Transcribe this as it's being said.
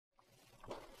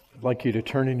I'd like you to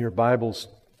turn in your Bibles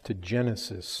to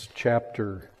Genesis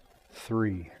chapter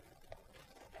 3.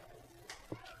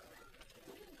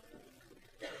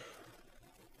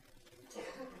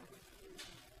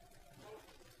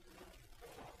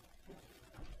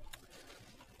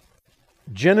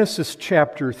 Genesis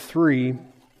chapter 3.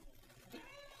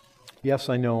 Yes,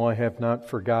 I know I have not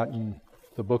forgotten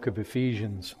the book of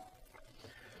Ephesians.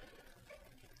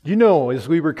 You know, as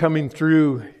we were coming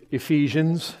through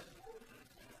Ephesians,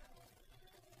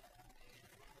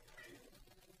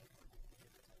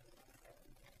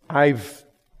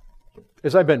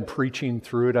 as I've been preaching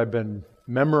through it, I've been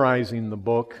memorizing the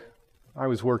book. I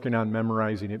was working on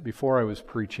memorizing it before I was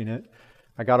preaching it.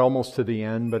 I got almost to the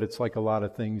end, but it's like a lot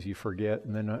of things you forget.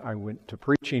 And then I went to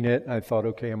preaching it, and I thought,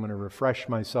 okay, I'm going to refresh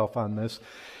myself on this.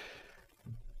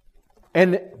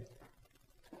 And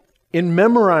in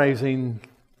memorizing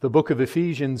the book of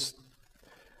Ephesians,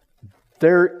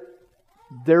 there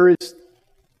is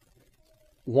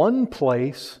one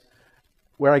place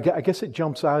where I guess it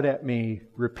jumps out at me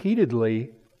repeatedly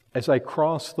as I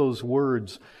cross those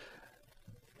words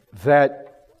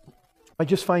that I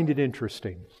just find it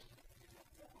interesting.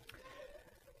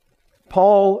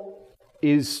 Paul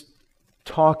is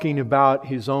talking about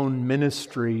his own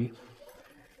ministry,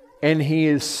 and he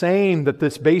is saying that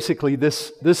this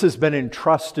has been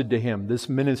entrusted to him, this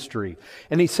ministry.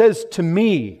 And he says, to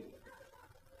me,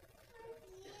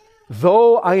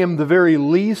 though I am the very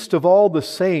least of all the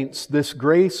saints, this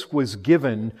grace was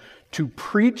given to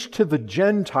preach to the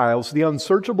Gentiles the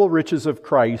unsearchable riches of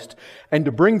Christ and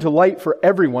to bring to light for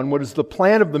everyone what is the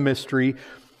plan of the mystery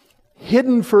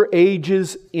hidden for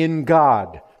ages in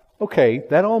God. Okay,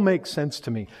 that all makes sense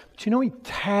to me. But you know, he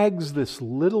tags this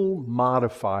little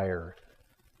modifier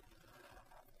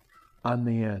on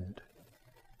the end.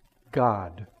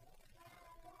 God,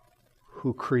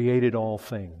 who created all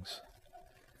things.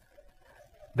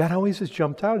 That always has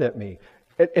jumped out at me.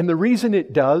 And the reason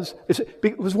it does is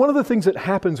because one of the things that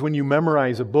happens when you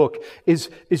memorize a book is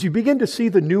you begin to see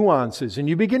the nuances and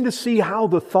you begin to see how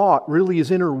the thought really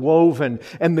is interwoven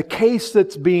and the case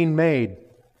that's being made.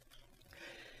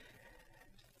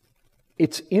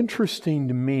 It's interesting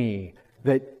to me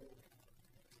that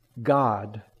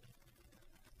God,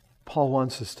 Paul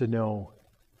wants us to know,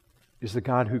 is the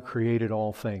God who created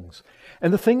all things.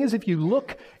 And the thing is, if you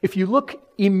look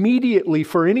immediately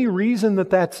for any reason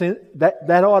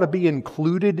that ought to be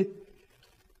included,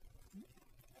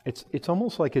 it's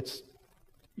almost like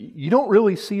you don't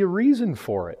really see a reason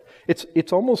for it.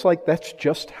 It's almost like that's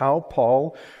just how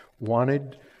Paul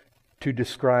wanted to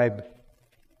describe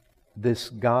this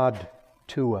God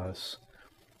to us.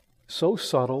 So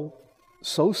subtle,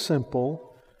 so simple.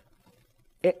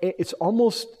 It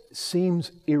almost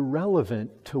seems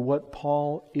irrelevant to what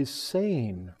Paul is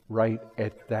saying right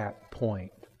at that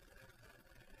point.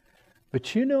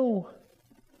 But you know,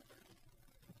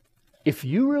 if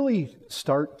you really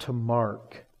start to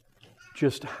mark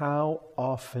just how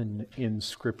often in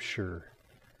Scripture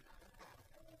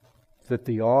that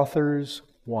the authors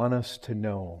want us to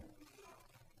know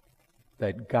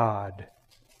that God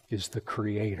is the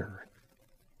Creator.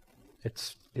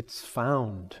 It's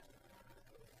found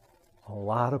a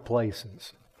lot of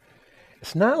places.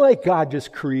 It's not like God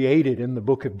just created in the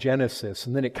book of Genesis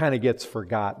and then it kind of gets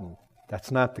forgotten.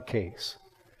 That's not the case.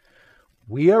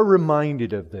 We are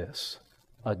reminded of this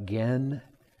again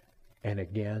and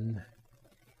again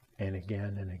and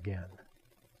again and again.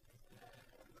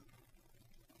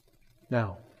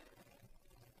 Now,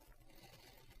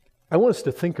 I want us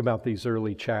to think about these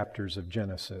early chapters of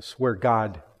Genesis where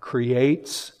God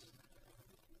creates,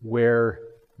 where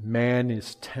man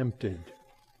is tempted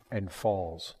and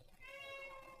falls.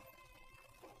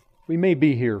 We may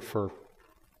be here for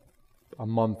a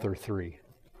month or 3.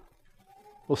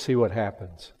 We'll see what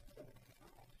happens.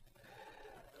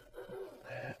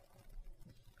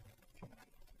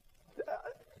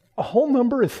 A whole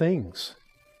number of things.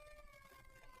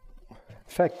 In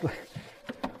fact,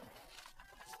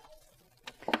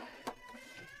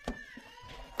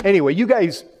 anyway, you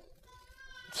guys,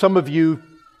 some of you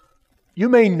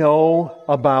may know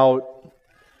about,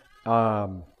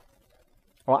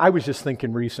 I was just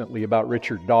thinking recently about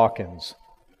Richard Dawkins,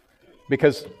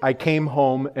 because I came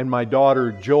home and my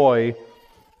daughter Joy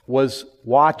was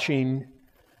watching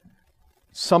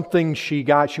something she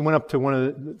got. She went up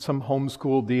to some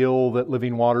homeschool deal that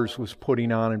Living Waters was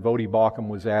putting on and Vody Bauckham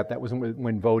was at. That was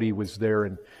when Vody was there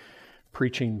and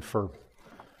preaching for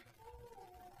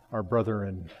our brother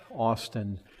in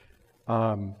Austin.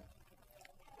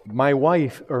 My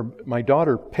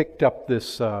daughter picked up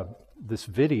this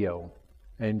video,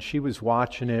 and she was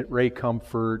watching it, Ray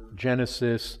Comfort,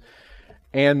 Genesis,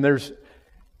 And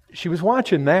she was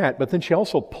watching that, but then she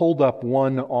also pulled up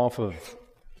one off of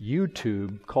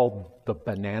YouTube called The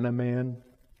Banana Man.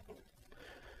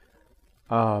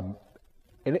 And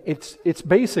it's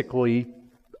basically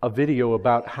a video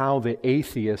about how the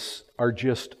atheists are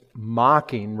just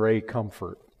mocking Ray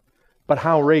Comfort. But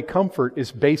how Ray Comfort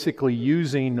is basically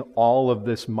using all of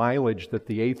this mileage that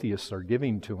the atheists are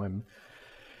giving to him.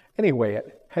 Anyway,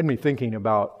 it had me thinking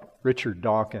about Richard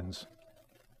Dawkins.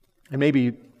 And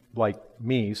maybe, like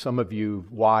me, some of you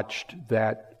watched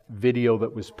that video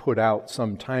that was put out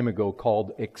some time ago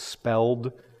called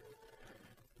Expelled.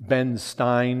 Ben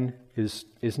Stein is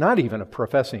not even a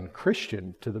professing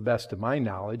Christian, to the best of my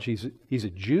knowledge. He's a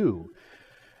Jew.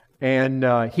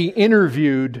 And he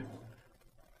interviewed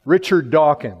Richard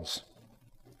Dawkins.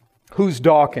 Who's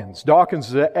Dawkins? Dawkins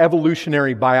is an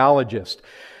evolutionary biologist.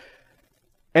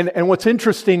 And what's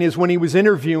interesting is when he was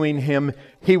interviewing him,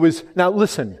 now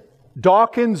listen,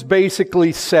 Dawkins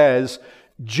basically says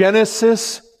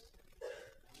Genesis,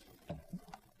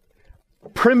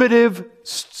 primitive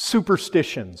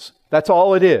superstitions. That's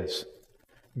all it is.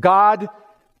 God,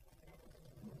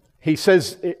 he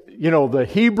says, the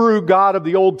Hebrew God of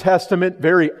the Old Testament,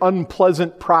 very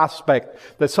unpleasant prospect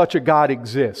that such a God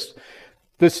exists.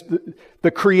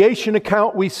 The creation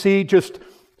account we see, just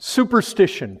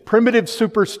superstition, primitive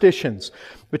superstitions.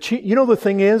 But the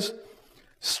thing is,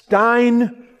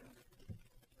 Stein,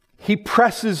 he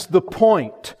presses the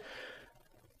point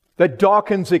that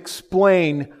Dawkins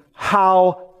explained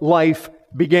how life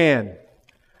began.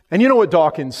 And you know what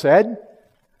Dawkins said?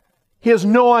 He has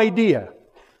no idea.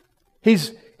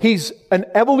 He's an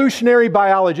evolutionary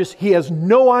biologist. He has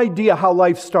no idea how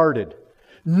life started.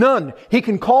 None. He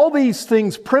can call these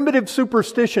things primitive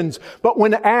superstitions, but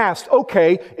when asked,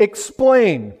 okay,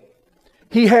 explain,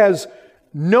 he has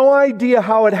no idea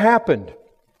how it happened.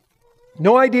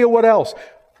 No idea what else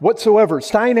whatsoever.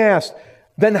 Stein asked,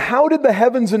 then how did the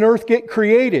heavens and earth get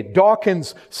created?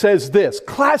 Dawkins says this,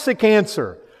 classic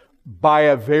answer, by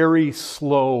a very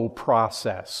slow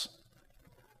process.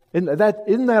 Isn't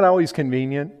that always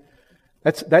convenient?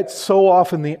 That's so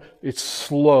often it's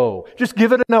slow. Just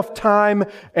give it enough time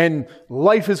and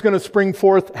life is going to spring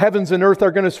forth. Heavens and earth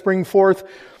are going to spring forth.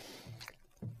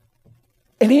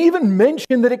 And he even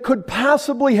mentioned that it could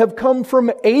possibly have come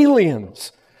from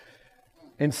aliens.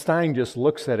 And Stein just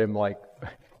looks at him like,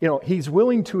 he's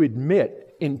willing to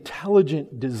admit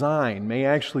intelligent design may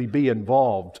actually be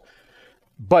involved.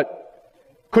 But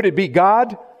could it be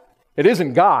God? It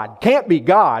isn't God. Can't be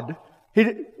God.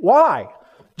 Why?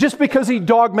 Just because he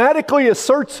dogmatically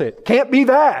asserts it. Can't be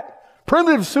that.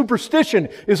 Primitive superstition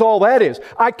is all that is.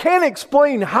 I can't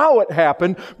explain how it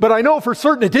happened, but I know for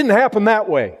certain it didn't happen that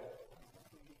way.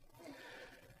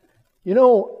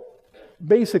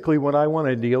 Basically what I want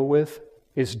to deal with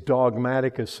is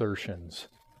dogmatic assertions.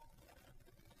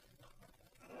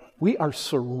 We are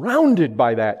surrounded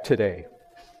by that today.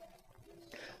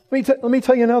 Let me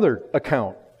tell you another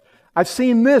account. I've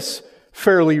seen this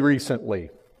fairly recently.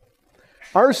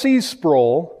 R.C.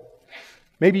 Sproul,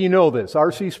 maybe you know this,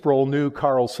 R.C. Sproul knew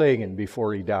Carl Sagan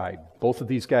before he died. Both of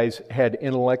these guys had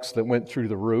intellects that went through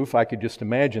the roof. I could just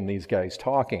imagine these guys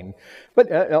talking.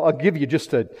 But I'll give you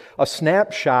just a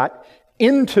snapshot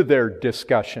into their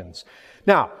discussions.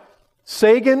 Now,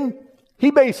 Sagan, he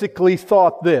basically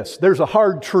thought this. There's a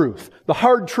hard truth. The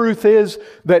hard truth is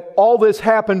that all this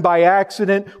happened by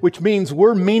accident, which means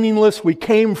we're meaningless. We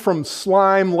came from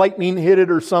slime, lightning hit it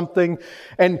or something.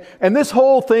 And this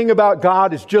whole thing about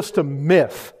God is just a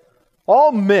myth.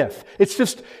 All myth. It's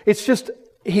just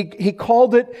he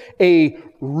called it a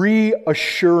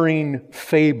reassuring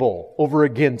fable over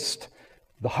against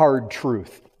the hard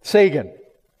truth. Sagan.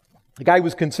 The guy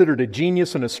was considered a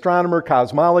genius, an astronomer,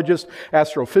 cosmologist,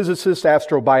 astrophysicist,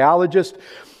 astrobiologist.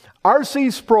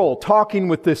 R.C. Sproul talking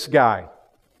with this guy.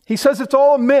 He says it's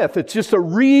all a myth. It's just a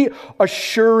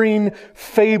reassuring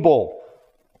fable.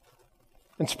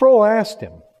 And Sproul asked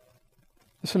him,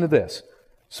 listen to this.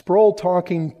 Sproul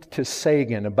talking to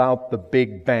Sagan about the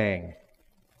Big Bang.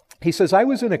 He says, I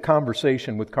was in a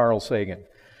conversation with Carl Sagan.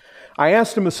 I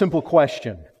asked him a simple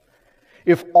question.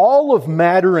 If all of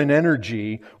matter and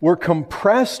energy were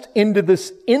compressed into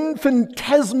this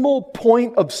infinitesimal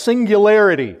point of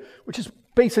singularity, which is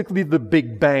basically the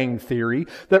Big Bang theory,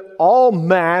 that all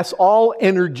mass, all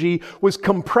energy was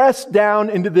compressed down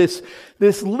into this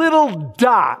little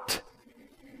dot.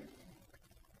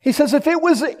 He says if it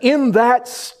was in that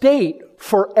state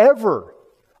forever,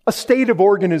 a state of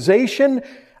organization,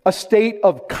 a state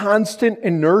of constant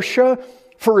inertia,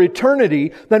 for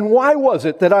eternity, then why was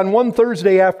it that on one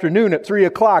Thursday afternoon at 3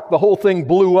 o'clock the whole thing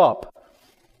blew up?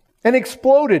 and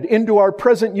exploded into our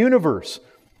present universe.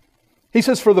 He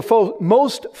says, for the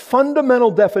most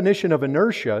fundamental definition of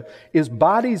inertia is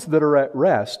bodies that are at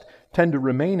rest tend to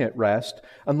remain at rest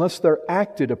unless they're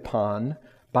acted upon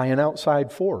by an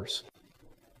outside force.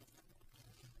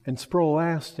 And Sproul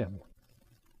asked him,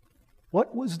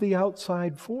 what was the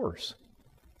outside force?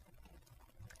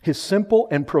 His simple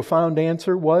and profound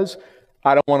answer was,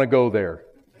 I don't want to go there.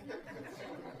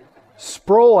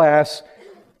 Sproul asks,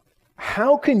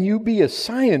 how can you be a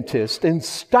scientist and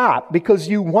stop because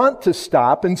you want to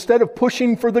stop instead of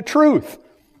pushing for the truth?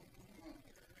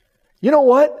 You know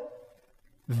what?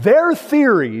 Their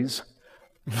theories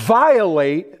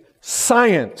violate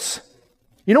science.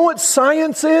 You know what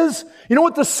science is? You know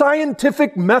what the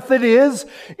scientific method is?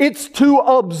 It's to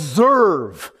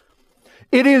observe.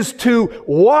 It is to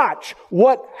watch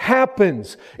what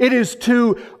happens. It is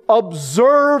to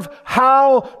observe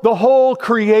how the whole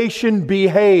creation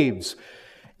behaves.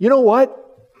 You know what?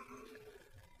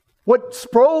 What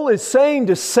Sproul is saying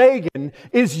to Sagan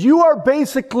is you are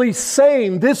basically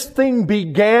saying this thing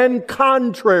began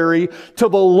contrary to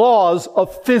the laws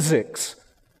of physics.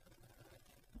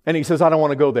 And he says, I don't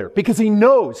want to go there. Because he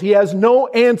knows he has no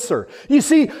answer. You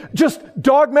see, just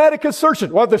dogmatic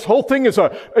assertion. Well, this whole thing is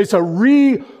a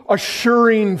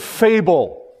reassuring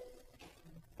fable.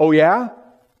 Oh, yeah?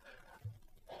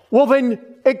 Well, then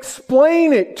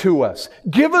explain it to us.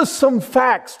 Give us some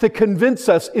facts to convince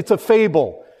us it's a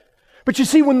fable. But you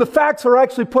see, when the facts are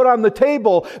actually put on the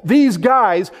table, these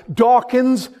guys,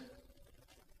 Dawkins,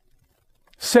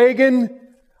 Sagan,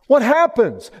 what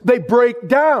happens? They break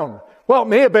down. Well, it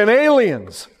may have been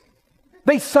aliens.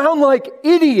 They sound like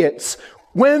idiots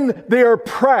when they are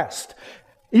pressed.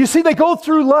 You see, they go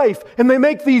through life and they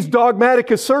make these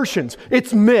dogmatic assertions.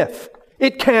 It's myth.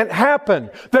 It can't happen.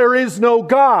 There is no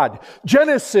God.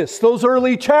 Genesis, those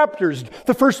early chapters,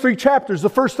 the first 3 chapters, the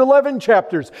first 11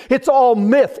 chapters, it's all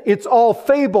myth. It's all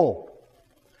fable.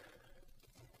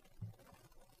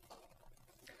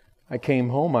 I came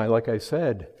home, like I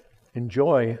said, and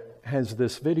Joy has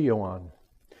this video on.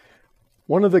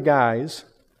 One of the guys,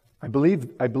 I believe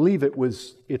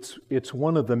it's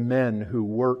one of the men who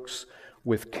works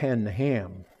with Ken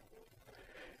Ham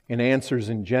in Answers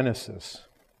in Genesis.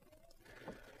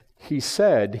 He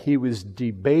said he was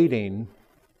debating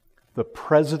the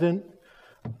president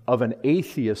of an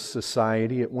atheist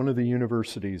society at one of the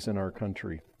universities in our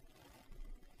country.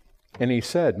 And he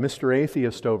said, Mr.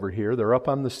 Atheist over here, they're up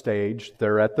on the stage,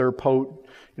 they're at their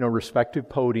respective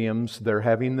podiums, they're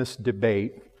having this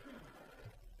debate.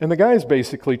 And the guy's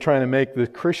basically trying to make the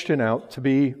Christian out to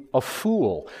be a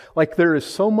fool. Like there is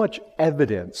so much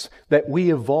evidence that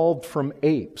we evolved from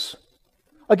apes.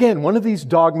 Again, one of these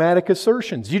dogmatic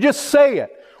assertions. You just say it.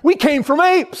 We came from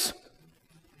apes.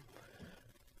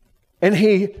 And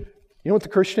you know what the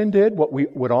Christian did?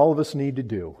 What all of us need to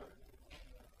do.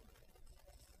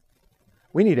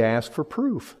 We need to ask for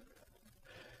proof.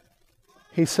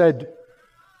 He said,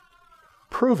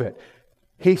 prove it.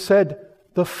 He said,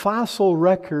 the fossil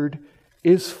record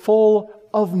is full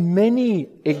of many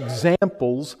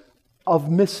examples of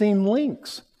missing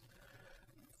links.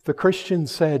 The Christian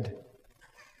said,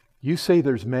 you say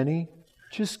there's many,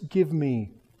 just give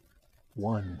me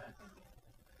one.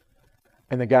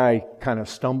 And the guy kind of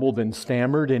stumbled and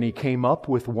stammered and he came up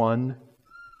with one,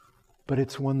 but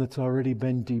it's one that's already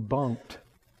been debunked.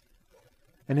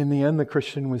 And in the end, the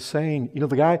Christian was saying,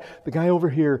 the guy over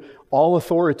here, all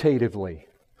authoritatively,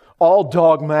 all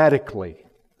dogmatically,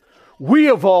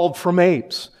 we evolved from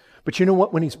apes. But you know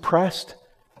what? When he's pressed,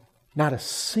 not a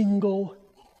single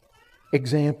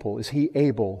example is he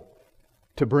able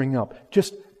to bring up.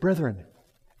 Just, brethren,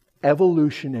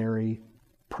 evolutionary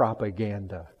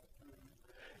propaganda.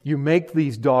 You make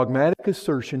these dogmatic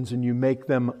assertions and you make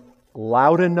them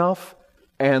loud enough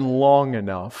and long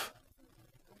enough,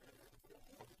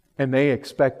 and they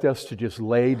expect us to just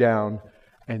lay down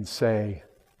and say,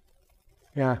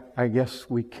 yeah, I guess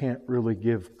we can't really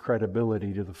give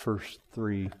credibility to the first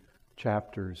 3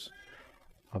 chapters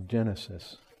of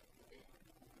Genesis.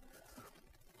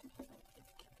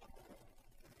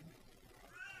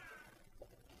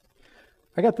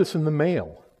 I got this in the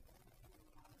mail.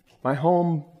 My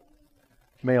home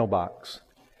mailbox.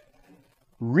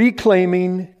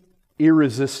 Reclaiming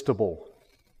Irresistible.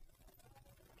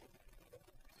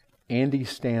 Andy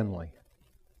Stanley.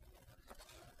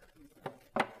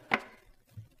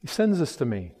 He sends this to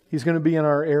me. He's going to be in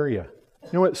our area. You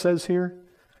know what it says here?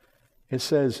 It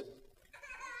says,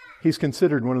 he's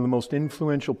considered one of the most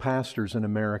influential pastors in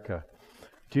America.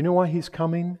 Do you know why he's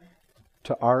coming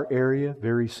to our area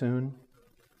very soon?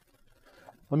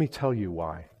 Let me tell you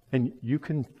why. And you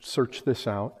can search this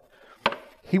out.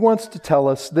 he wants to tell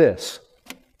us this.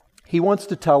 He wants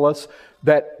to tell us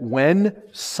that when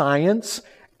science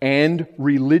and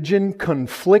religion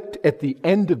conflict at the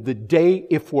end of the day,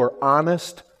 if we're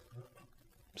honest,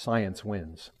 science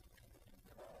wins.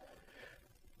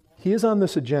 He is on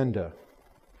this agenda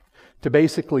to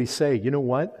basically say, you know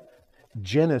what?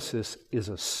 Genesis is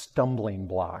a stumbling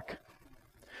block.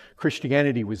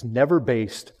 Christianity was never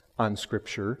based on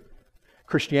Scripture.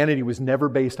 Christianity was never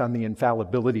based on the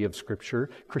infallibility of Scripture.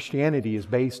 Christianity is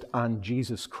based on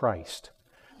Jesus Christ.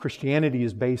 Christianity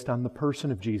is based on the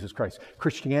person of Jesus Christ.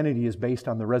 Christianity is based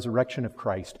on the resurrection of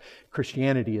Christ.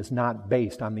 Christianity is not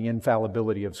based on the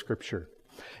infallibility of Scripture.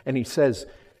 And he says,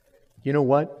 you know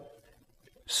what?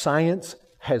 Science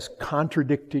has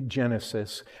contradicted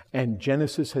Genesis, and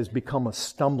Genesis has become a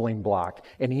stumbling block.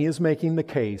 And he is making the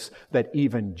case that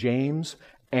even James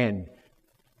and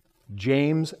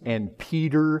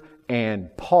Peter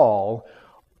and Paul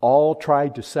all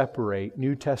tried to separate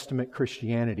New Testament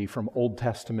Christianity from Old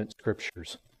Testament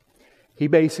Scriptures.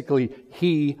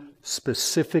 He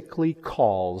specifically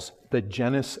calls the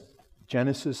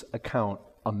Genesis account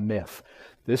a myth.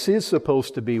 This is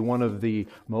supposed to be one of the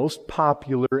most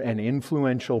popular and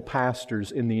influential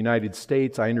pastors in the United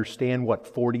States. I understand,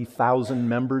 40,000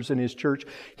 members in his church.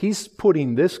 He's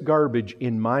putting this garbage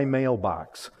in my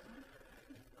mailbox.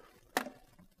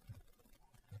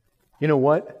 You know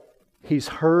what? He's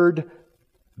heard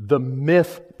the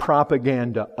myth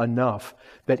propaganda enough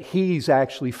that he's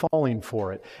actually falling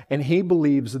for it. And he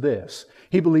believes this.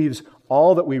 He believes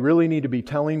all that we really need to be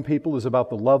telling people is about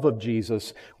the love of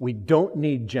Jesus. We don't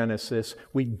need Genesis.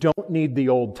 We don't need the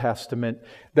Old Testament.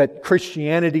 That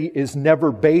Christianity is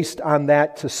never based on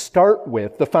that to start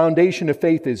with. The foundation of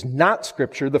faith is not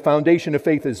Scripture. The foundation of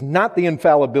faith is not the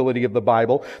infallibility of the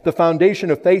Bible. The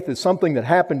foundation of faith is something that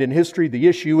happened in history. The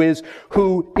issue is,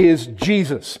 who is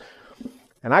Jesus?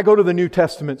 And I go to the New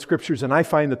Testament Scriptures and I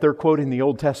find that they're quoting the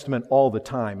Old Testament all the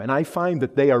time. And I find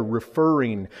that they are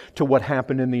referring to what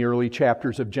happened in the early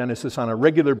chapters of Genesis on a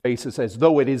regular basis as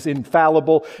though it is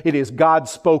infallible, it is God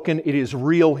spoken, it is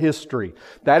real history.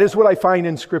 That is what I find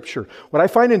in Scripture. What I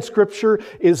find in Scripture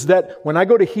is that when I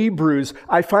go to Hebrews,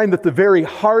 I find that the very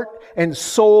heart and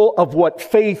soul of what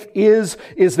faith is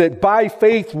that by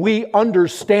faith we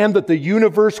understand that the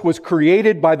universe was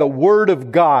created by the Word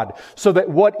of God, so that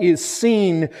what is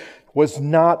seen was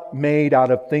not made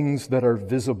out of things that are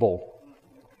visible.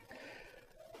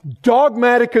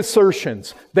 Dogmatic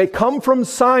assertions, they come from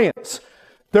science.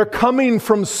 They're coming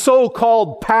from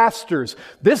so-called pastors.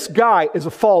 This guy is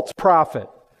a false prophet.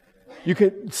 You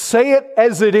can say it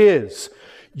as it is.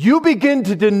 You begin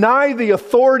to deny the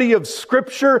authority of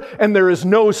Scripture and there is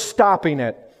no stopping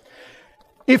it.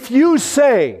 If you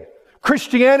say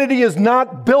Christianity is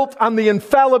not built on the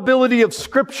infallibility of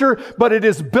Scripture, but it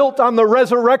is built on the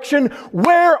resurrection,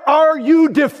 where are you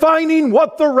defining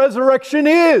what the resurrection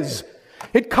is?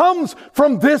 It comes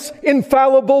from this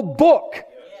infallible book.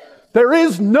 There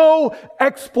is no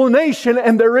explanation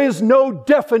and there is no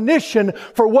definition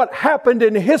for what happened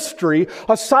in history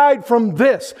aside from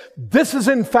this. This is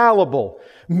infallible.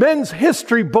 Men's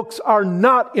history books are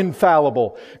not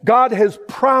infallible. God has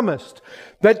promised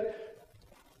that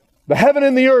the heaven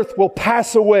and the earth will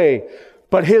pass away,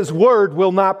 but His Word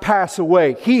will not pass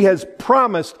away. He has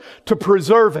promised to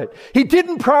preserve it. He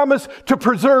didn't promise to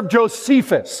preserve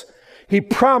Josephus. He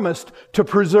promised to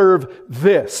preserve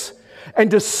this.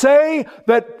 And to say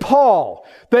that Paul,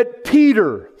 that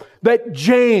Peter, that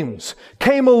James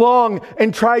came along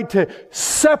and tried to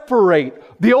separate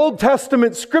the Old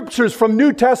Testament Scriptures from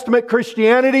New Testament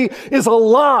Christianity is a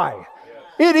lie.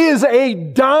 It is a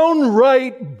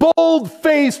downright,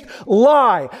 bold-faced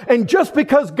lie. And just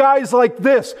because guys like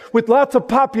this, with lots of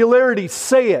popularity,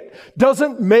 say it,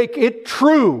 doesn't make it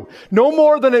true. No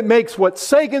more than it makes what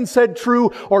Sagan said true,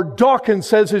 or Dawkins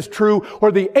says is true,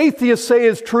 or the atheists say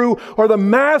is true, or the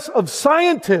mass of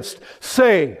scientists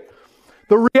say.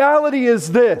 The reality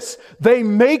is this: they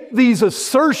make these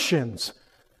assertions.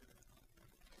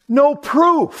 No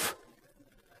proof.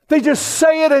 They just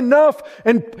say it enough,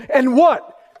 and what?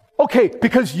 Okay,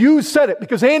 because you said it,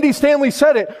 because Andy Stanley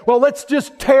said it, well, let's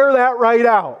just tear that right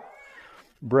out.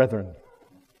 Brethren,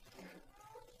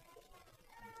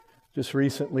 just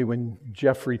recently when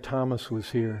Jeffrey Thomas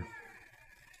was here,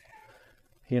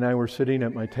 he and I were sitting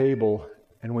at my table,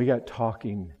 and we got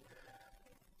talking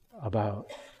about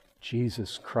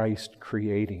Jesus Christ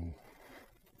creating.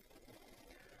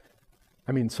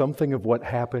 I mean, something of what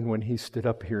happened when he stood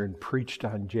up here and preached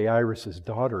on Jairus'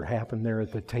 daughter happened there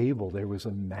at the table. There was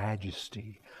a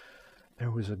majesty.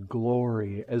 There was a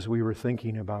glory as we were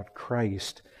thinking about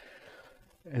Christ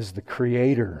as the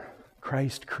Creator.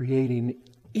 Christ creating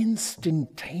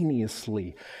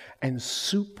instantaneously and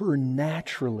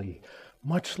supernaturally,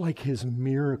 much like His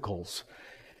miracles.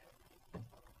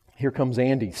 Here comes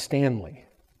Andy Stanley.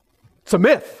 It's a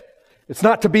myth. It's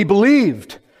not to be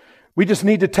believed. We just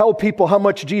need to tell people how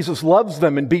much Jesus loves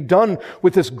them and be done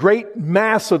with this great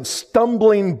massive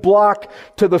stumbling block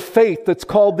to the faith that's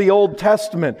called the Old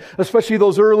Testament, especially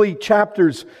those early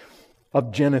chapters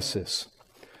of Genesis.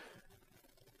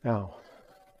 Now,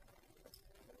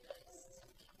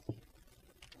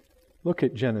 look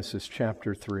at Genesis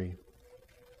chapter 3.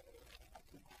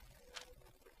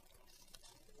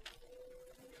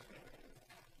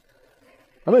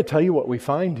 I'm going to tell you what we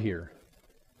find here.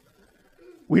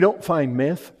 We don't find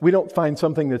myth. We don't find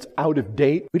something that's out of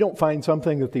date. We don't find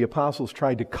something that the apostles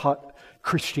tried to cut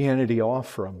Christianity off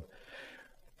from.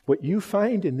 What you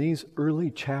find in these early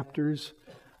chapters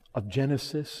of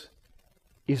Genesis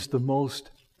is the most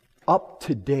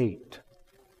up-to-date,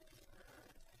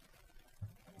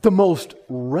 the most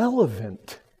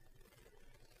relevant.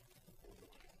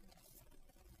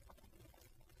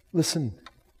 Listen.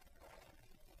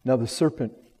 Now the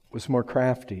serpent was more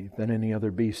crafty than any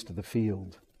other beast of the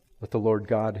field that the Lord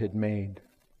God had made.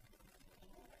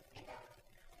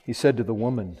 He said to the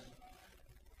woman,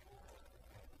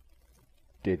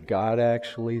 "Did God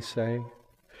actually say?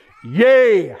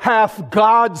 Yea, hath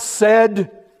God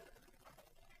said?"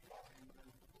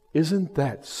 Isn't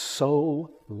that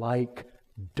so like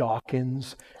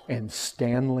Dawkins and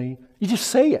Stanley? You just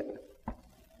say it.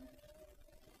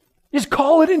 You just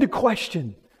call it into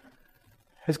question.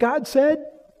 Has God said?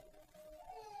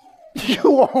 You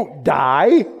won't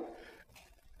die.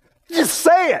 Just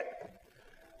say it.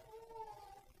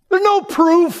 There's no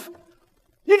proof.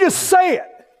 You just say it.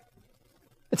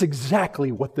 It's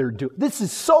exactly what they're doing. This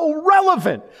is so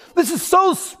relevant. This is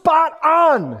so spot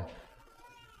on.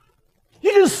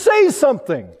 You just say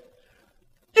something.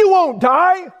 You won't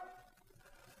die.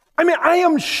 I mean, I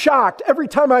am shocked every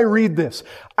time I read this.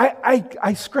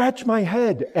 I scratch my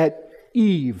head at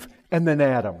Eve and then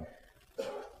Adam.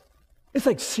 It's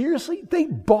like, seriously? They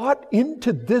bought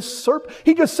into this serpent?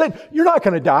 He just said, you're not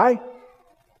going to die.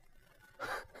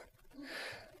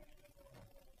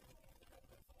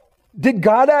 Did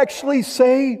God actually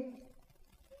say?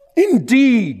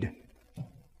 Indeed.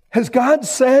 Has God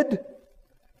said?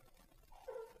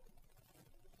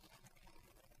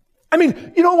 I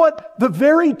mean, you know what? The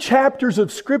very chapters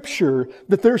of Scripture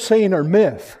that they're saying are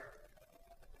myth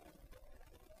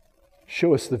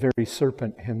show us the very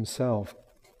serpent himself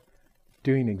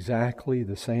doing exactly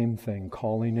the same thing,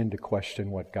 calling into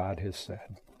question what God has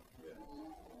said.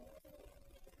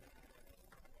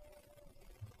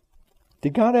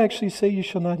 Did God actually say you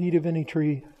shall not eat of any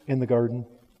tree in the garden?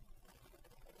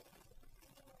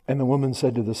 And the woman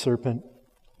said to the serpent,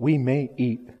 we may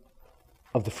eat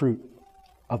of the fruit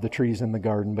of the trees in the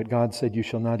garden, but God said you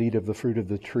shall not eat of the fruit of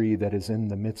the tree that is in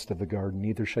the midst of the garden,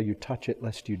 neither shall you touch it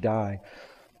lest you die.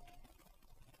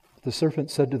 The serpent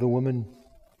said to the woman,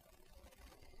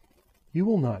 you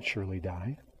will not surely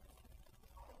die.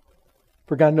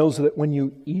 For God knows that when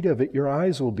you eat of it, your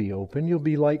eyes will be open. You'll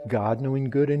be like God, knowing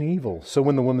good and evil. So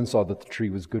when the woman saw that the tree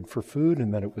was good for food,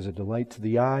 and that it was a delight to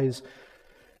the eyes,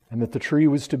 and that the tree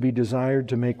was to be desired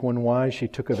to make one wise, she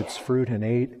took of its fruit and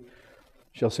ate.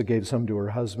 She also gave some to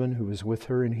her husband who was with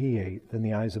her, and he ate. Then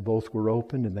the eyes of both were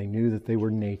opened, and they knew that they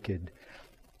were naked.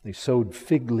 They sewed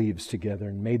fig leaves together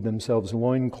and made themselves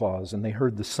loincloths, and they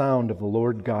heard the sound of the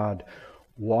Lord God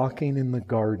walking in the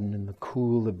garden in the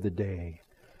cool of the day.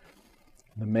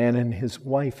 The man and his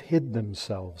wife hid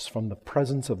themselves from the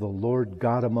presence of the Lord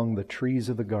God among the trees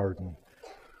of the garden.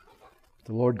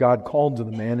 The Lord God called to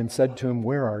the man and said to him,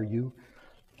 where are you?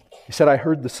 He said, I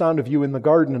heard the sound of you in the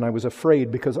garden, and I was afraid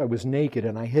because I was naked,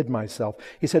 and I hid myself.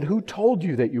 He said, who told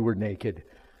you that you were naked?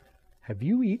 Have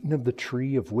you eaten of the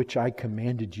tree of which I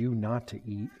commanded you not to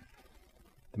eat?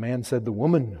 The man said, the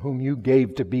woman whom you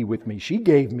gave to be with me, she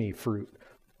gave me fruit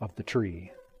of the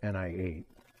tree, and I ate.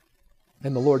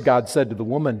 And the Lord God said to the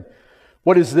woman,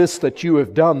 what is this that you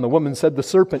have done? The woman said, the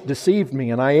serpent deceived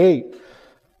me, and I ate.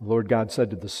 The Lord God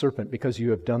said to the serpent, because you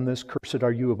have done this, cursed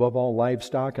are you above all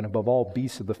livestock and above all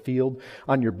beasts of the field.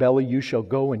 On your belly you shall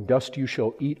go, and dust you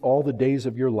shall eat all the days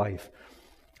of your life.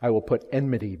 I will put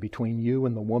enmity between you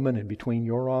and the woman, and between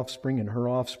your offspring and her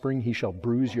offspring. He shall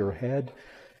bruise your head,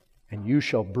 and you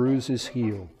shall bruise his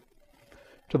heel.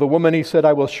 To the woman he said,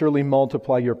 I will surely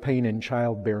multiply your pain in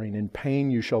childbearing. In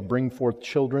pain you shall bring forth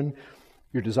children.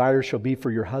 Your desire shall be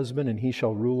for your husband, and he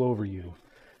shall rule over you.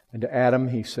 And to Adam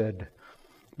he said,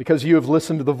 Because you have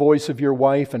listened to the voice of your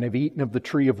wife and have eaten of the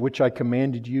tree of which I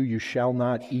commanded you, you shall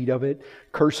not eat of it.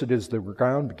 Cursed is the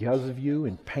ground because of you.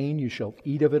 In pain you shall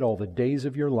eat of it all the days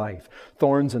of your life.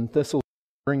 Thorns and thistles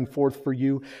bring forth for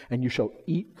you, and you shall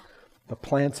eat the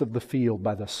plants of the field.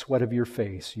 By the sweat of your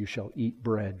face you shall eat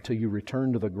bread, till you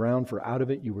return to the ground, for out of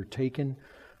it you were taken,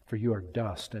 for you are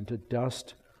dust, and to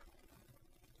dust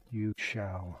you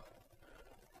shall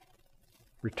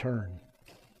return.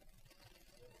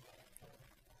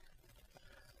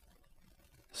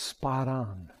 Spot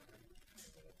on.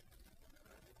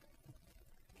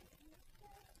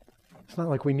 It's not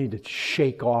like we need to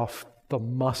shake off the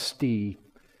musty,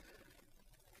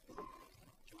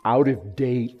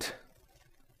 out-of-date,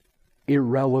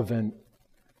 irrelevant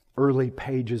early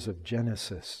pages of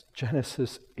Genesis.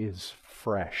 Genesis is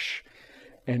fresh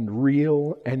and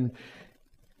real, and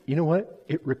you know what?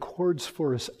 It records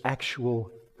for us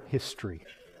actual history.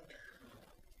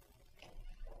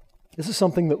 This is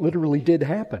something that literally did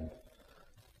happen.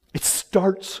 It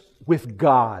starts with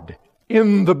God.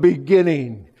 In the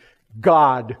beginning,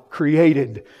 God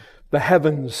created the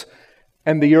heavens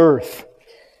and the earth.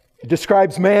 It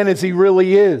describes man as he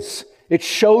really is. It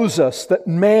shows us that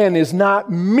man is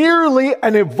not merely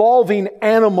an evolving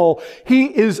animal. He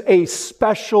is a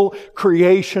special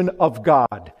creation of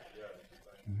God,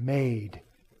 made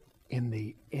in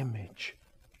the image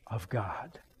of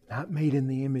God. Not made in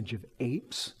the image of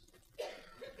apes,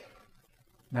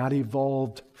 not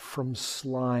evolved from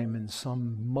slime in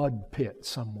some mud pit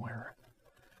somewhere.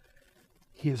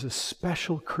 He is a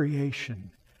special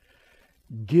creation,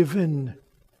 given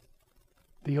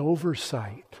the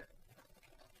oversight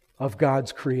of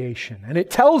God's creation. And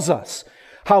it tells us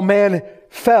how man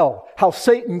fell, how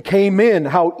Satan came in,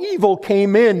 how evil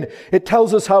came in. It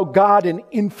tells us how God in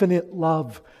infinite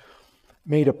love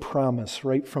made a promise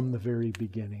right from the very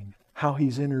beginning, how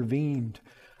He's intervened,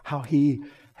 how He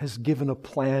has given a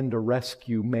plan to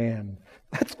rescue man.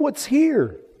 That's what's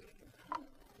here.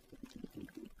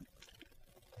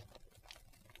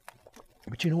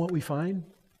 But you know what we find?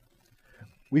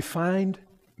 We find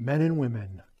men and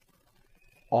women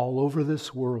all over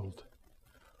this world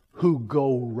who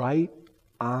go right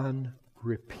on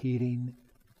repeating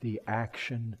the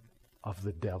action of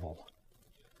the devil.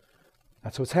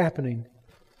 That's what's happening.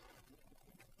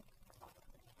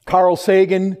 Carl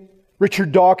Sagan,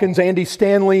 Richard Dawkins, Andy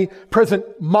Stanley, present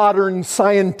modern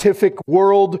scientific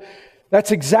world,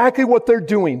 that's exactly what they're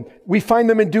doing. We find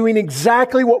them in doing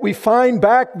exactly what we find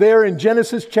back there in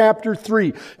Genesis chapter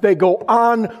 3. They go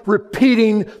on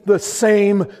repeating the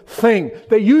same thing.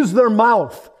 They use their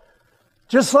mouth,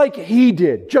 just like he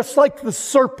did, just like the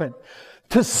serpent,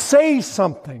 to say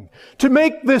something, to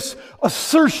make this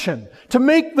assertion, to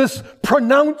make this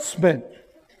pronouncement.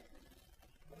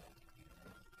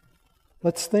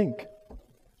 Let's think.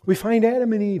 We find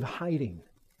Adam and Eve hiding.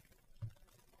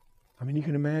 I mean, you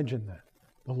can imagine that.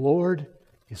 The Lord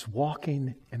is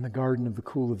walking in the garden of the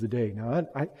cool of the day. Now,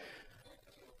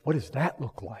 what does that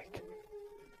look like?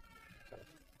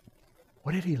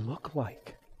 What did He look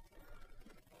like?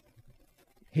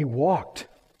 He walked.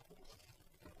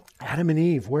 Adam and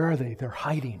Eve, where are they? They're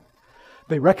hiding.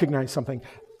 They recognize something.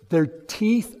 Their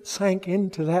teeth sank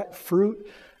into that fruit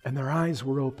and their eyes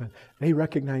were open. They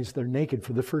recognized they're naked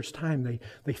for the first time.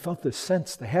 They felt this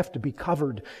sense they have to be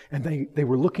covered, and they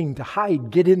were looking to hide,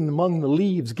 get in among the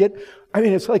leaves,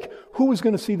 it's like, who was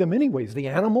going to see them anyways? The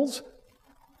animals?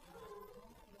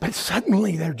 But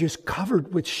suddenly they're just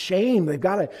covered with shame. They've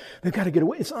got to get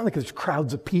away. It's not like there's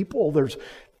crowds of people. But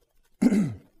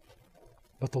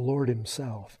the Lord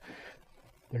Himself.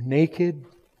 They're naked.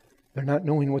 They're not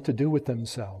knowing what to do with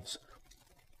themselves.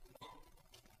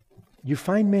 You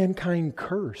find mankind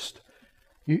cursed.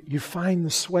 You find the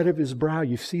sweat of his brow.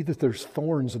 You see that there's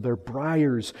thorns, there are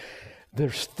briars,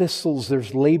 there's thistles,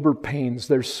 there's labor pains,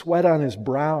 there's sweat on his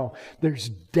brow, there's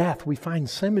death. We find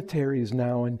cemeteries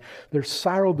now, and there's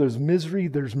sorrow, there's misery,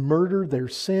 there's murder,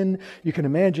 there's sin. You can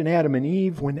imagine Adam and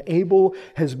Eve when Abel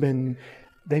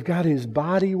they've got his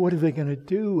body. What are they going to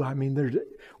do? I mean,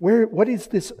 what is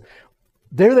this?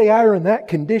 There they are in that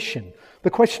condition. The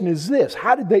question is this: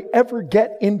 how did they ever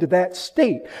get into that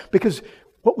state? Because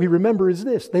what we remember is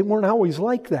this: they weren't always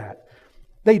like that.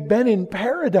 They'd been in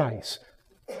paradise.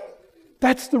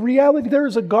 That's the reality. There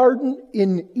is a garden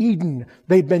in Eden.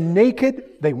 They'd been naked.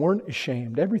 They weren't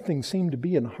ashamed. Everything seemed to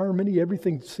be in harmony.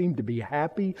 Everything seemed to be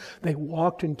happy. They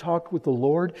walked and talked with the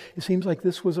Lord. It seems like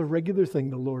this was a regular thing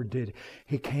the Lord did.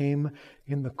 He came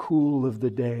in the cool of the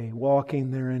day,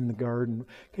 walking there in the garden.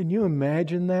 Can you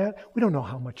imagine that? We don't know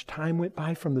how much time went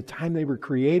by from the time they were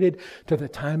created to the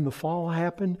time the fall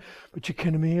happened. But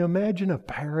can you imagine a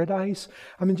paradise?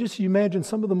 I mean, just you imagine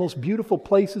some of the most beautiful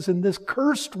places in this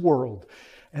cursed world.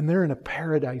 And they're in a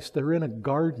paradise. They're in a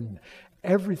garden.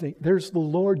 Everything. There's the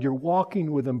Lord. You're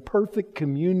walking with Him. Perfect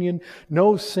communion.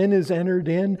 No sin is entered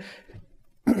in.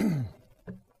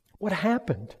 What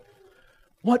happened?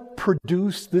 What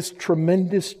produced this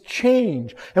tremendous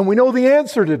change? And we know the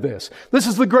answer to this. This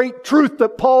is the great truth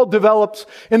that Paul develops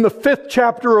in the 5th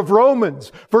chapter of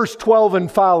Romans, verse 12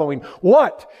 and following.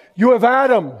 What? You have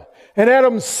Adam. And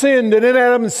Adam sinned, and in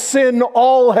Adam's sin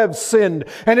all have sinned.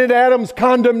 And in Adam's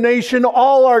condemnation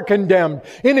all are condemned.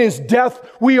 In his death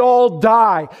we all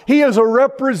die. He is a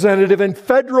representative and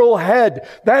federal head.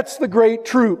 That's the great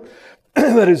truth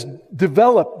that is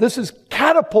developed. This has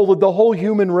catapulted the whole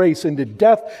human race into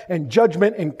death and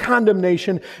judgment and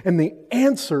condemnation. And the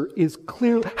answer is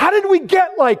clear. How did we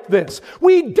get like this?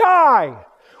 We die.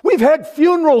 We've had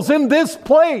funerals in this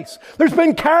place. There's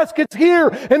been caskets here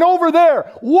and over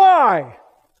there. Why?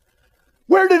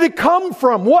 Where did it come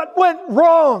from? What went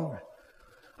wrong?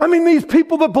 I mean, these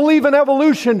people that believe in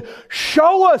evolution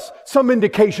show us some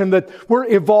indication that we're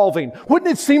evolving. Wouldn't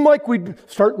it seem like we'd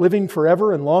start living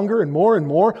forever and longer and more and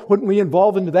more? Wouldn't we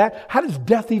evolve into that? How does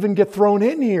death even get thrown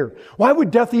in here? Why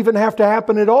would death even have to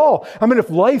happen at all? I mean,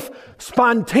 if life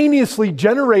spontaneously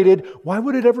generated, why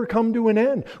would it ever come to an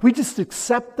end? We just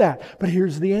accept that. But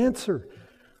here's the answer.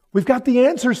 We've got the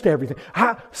answers to everything.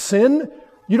 Sin,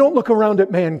 you don't look around at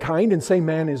mankind and say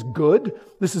man is good.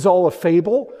 This is all a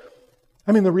fable.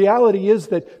 I mean, the reality is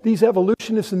that these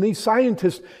evolutionists and these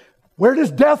scientists, where does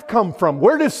death come from?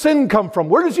 Where does sin come from?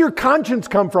 Where does your conscience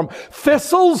come from?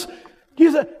 Thistles?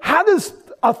 How does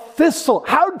a thistle,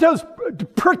 how does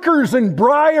prickers and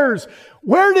briars,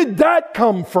 where did that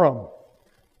come from?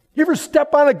 You ever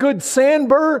step on a good sand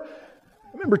burr?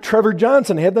 I remember Trevor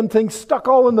Johnson had them things stuck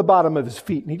all in the bottom of his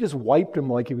feet, and he just wiped them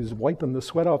like he was wiping the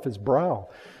sweat off his brow.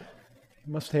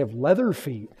 He must have leather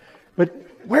feet. But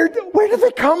where did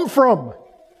they come from?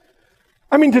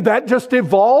 I mean, did that just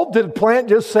evolve? Did a plant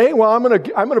just say, well, I'm going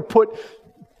to put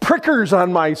prickers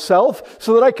on myself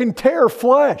so that I can tear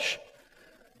flesh?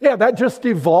 Yeah, that just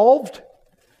evolved.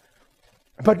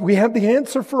 But we have the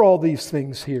answer for all these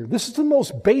things here. This is the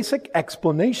most basic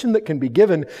explanation that can be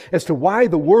given as to why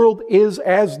the world is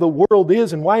as the world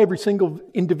is and why every single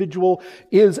individual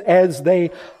is as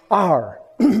they are.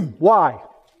 Why?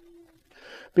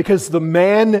 Because the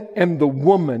man and the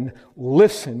woman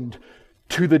listened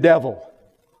to the devil.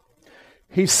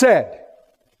 He said,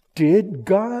 did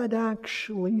God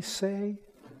actually say?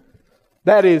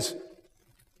 That is,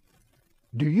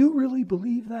 do you really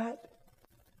believe that?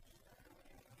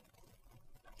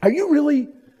 Are you really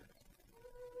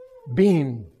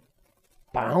being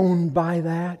bound by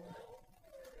that?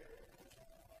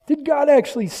 Did God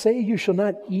actually say you shall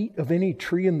not eat of any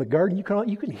tree in the garden? You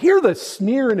can hear the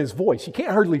sneer in his voice. You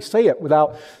can't hardly say it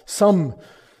without some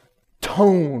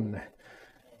tone.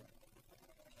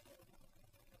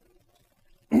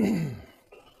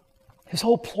 His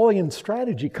whole ploy and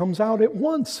strategy comes out at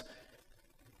once.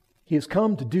 He has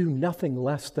come to do nothing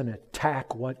less than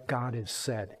attack what God has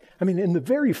said. I mean, in the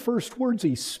very first words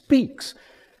he speaks,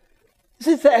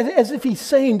 it's as if he's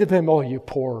saying to them, oh, you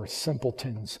poor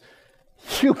simpletons.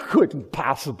 You couldn't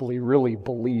possibly really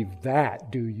believe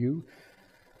that, do you?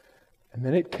 And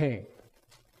then it came,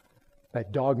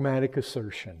 that dogmatic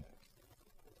assertion.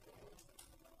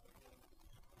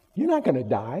 You're not going to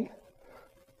die.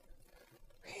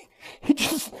 He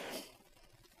just...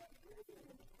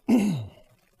 The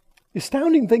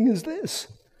astounding thing is this.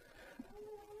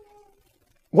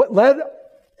 What led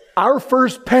our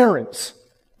first parents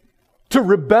to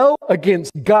rebel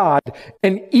against God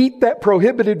and eat that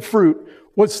prohibited fruit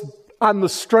was on the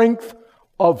strength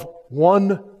of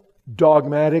one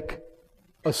dogmatic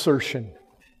assertion.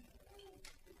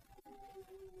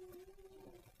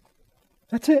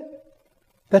 That's it.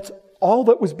 That's all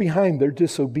that was behind their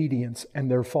disobedience and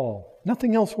their fall.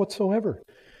 Nothing else whatsoever.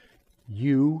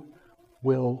 You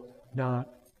will not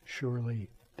surely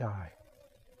die.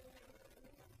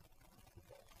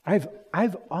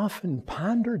 I've often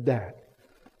pondered that.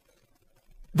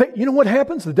 You know what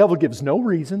happens? The devil gives no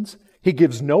reasons. He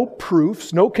gives no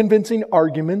proofs, no convincing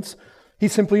arguments. He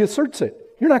simply asserts it.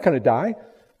 You're not going to die.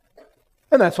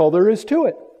 And that's all there is to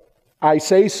it. I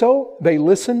say so. They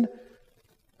listen.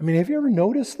 I mean, have you ever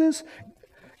noticed this?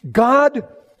 God,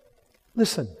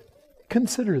 listen,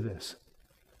 consider this.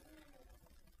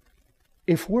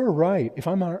 If we're right, if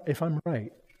I'm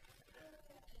right,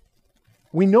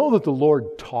 we know that the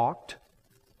Lord talked.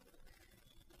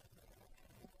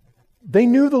 They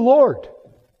knew the Lord.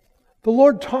 The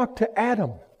Lord talked to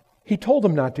Adam. He told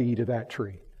him not to eat of that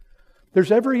tree.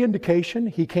 There's every indication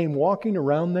he came walking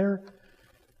around there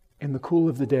in the cool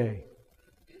of the day.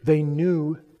 They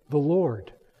knew the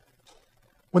Lord.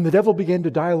 When the devil began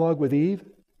to dialogue with Eve,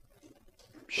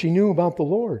 she knew about the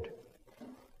Lord.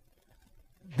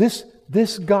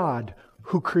 This God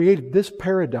who created this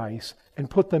paradise and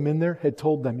put them in there had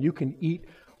told them, you can eat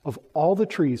of all the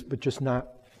trees, but just not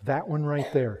that one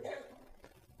right there.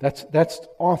 That's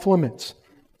off limits.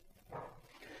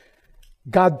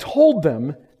 God told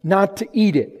them not to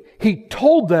eat it. He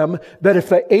told them that if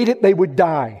they ate it, they would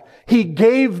die. He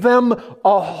gave them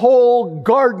a whole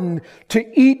garden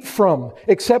to eat from,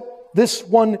 except this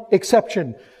one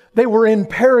exception. They were in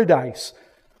paradise.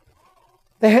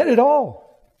 They had it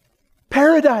all.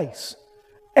 Paradise.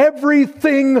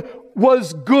 Everything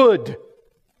was good.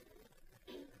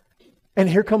 And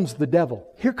here comes the devil.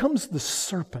 Here comes the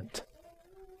serpent.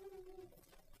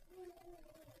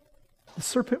 The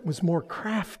serpent was more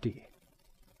crafty,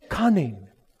 cunning.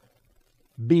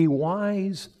 Be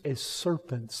wise as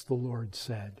serpents, the Lord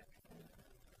said.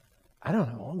 I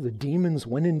don't know, the demons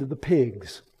went into the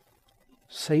pigs.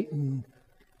 Satan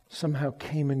somehow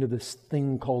came into this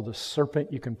thing called a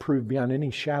serpent. You can prove beyond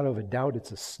any shadow of a doubt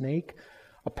it's a snake.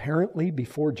 Apparently,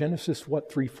 before Genesis,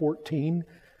 3:14,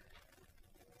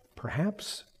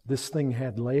 perhaps this thing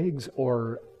had legs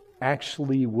or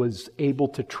actually was able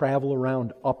to travel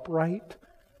around upright.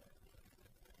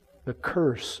 The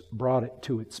curse brought it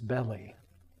to its belly.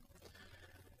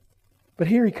 But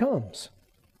here he comes.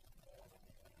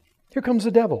 Here comes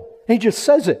the devil. And he just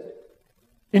says it.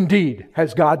 Indeed,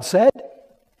 has God said?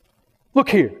 Look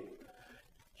here.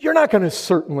 You're not going to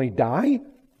certainly die.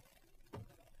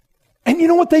 And you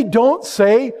know what they don't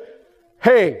say?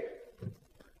 Hey,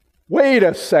 wait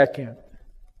a second.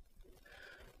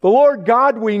 The Lord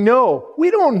God we know. We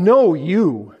don't know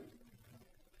you.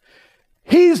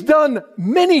 He's done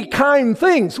many kind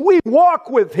things. We walk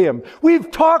with Him. We've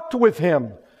talked with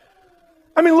Him.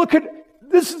 I mean, look at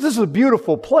this. This is a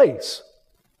beautiful place.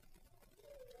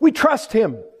 We trust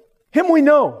Him. Him we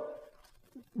know.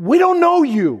 We don't know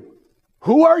you.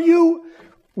 Who are you?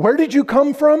 Where did you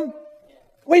come from?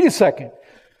 Wait a second.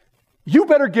 You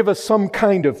better give us some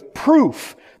kind of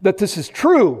proof that this is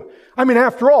true. I mean,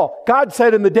 after all, God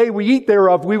said in the day we eat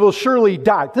thereof, we will surely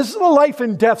die. This is a life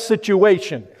and death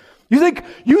situation. You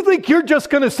think you're just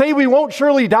going to say we won't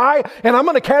surely die and I'm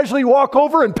going to casually walk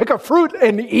over and pick a fruit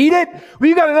and eat it? Well,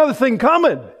 you got another thing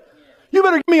coming. You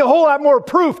better give me a whole lot more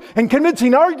proof and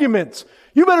convincing arguments.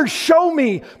 You better show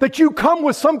me that you come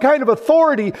with some kind of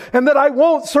authority and that I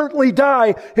won't certainly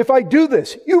die if I do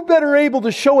this. You better able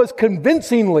to show us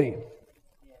convincingly.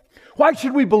 Why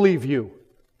should we believe you?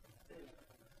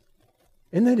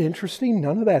 Isn't that interesting?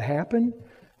 None of that happened.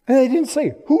 And they didn't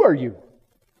say, who are you?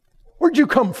 Where'd you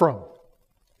come from?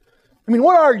 I mean,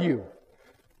 what are you?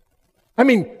 I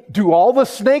mean, do all the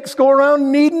snakes go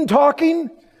around Eden talking?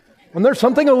 When there's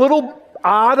something a little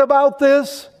odd about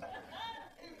this?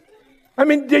 I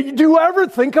mean, do you ever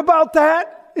think about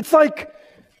that? It's like,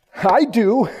 I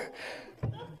do.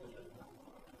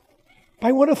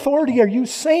 By what authority are you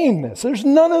saying this? There's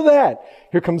none of that.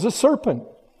 Here comes a serpent.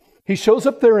 He shows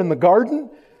up there in the garden,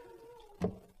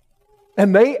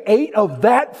 and they ate of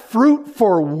that fruit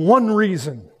for one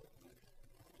reason.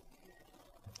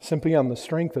 Simply on the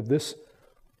strength of this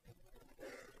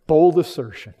bold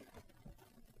assertion.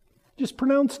 Just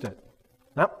pronounced it.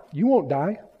 No, you won't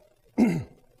die.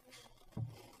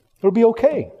 It'll be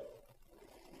okay.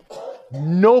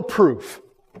 No proof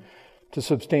to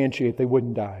substantiate they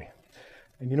wouldn't die.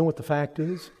 And you know what the fact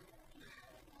is?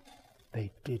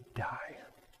 They did die.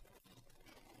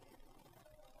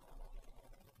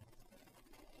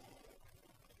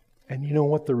 And you know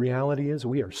what the reality is?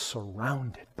 We are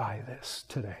surrounded by this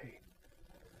today.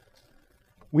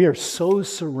 We are so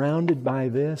surrounded by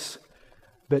this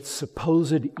that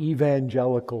supposed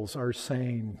evangelicals are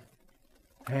saying,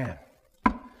 man,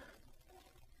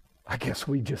 I guess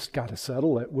we just got to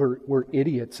settle it. We're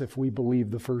idiots if we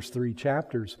believe the first 3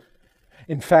 chapters.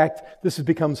 In fact, this has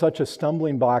become such a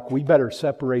stumbling block, we better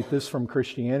separate this from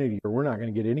Christianity or we're not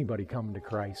going to get anybody coming to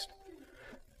Christ.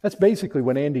 That's basically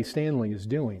what Andy Stanley is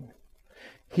doing.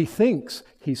 He thinks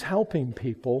he's helping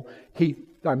people.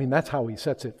 That's how he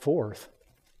sets it forth.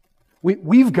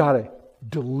 We've got to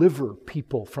deliver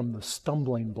people from the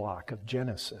stumbling block of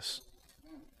Genesis.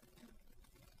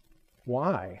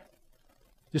 Why?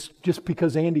 Just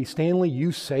because Andy Stanley,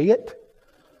 you say it?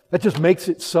 That just makes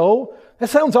it so? That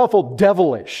sounds awful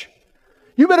devilish.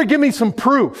 You better give me some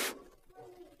proof.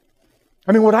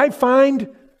 I mean, what I find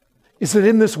is that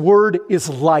in this word is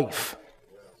life.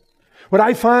 What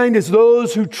I find is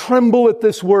those who tremble at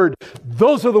this word,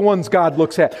 those are the ones God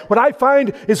looks at. What I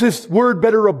find is this word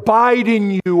better abide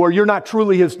in you or you're not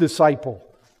truly His disciple.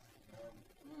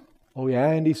 Oh yeah,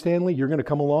 Andy Stanley, you're going to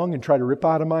come along and try to rip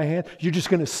out of my hand? You're just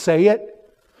going to say it?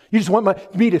 You just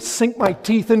want me to sink my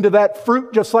teeth into that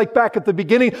fruit just like back at the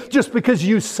beginning just because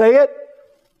you say it?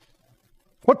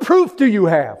 What proof do you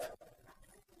have?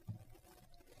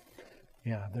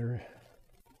 Yeah,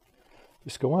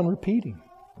 just go on repeating.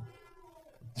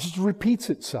 It just repeats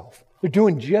itself. They're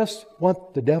doing just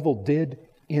what the devil did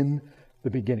in the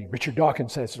beginning. Richard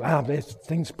Dawkins says, this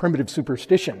thing's primitive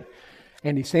superstition.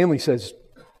 Andy Stanley says,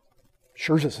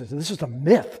 Scherzer says, this is a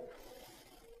myth.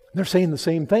 They're saying the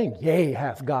same thing. Yea,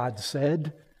 hath God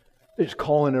said. They're just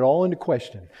calling it all into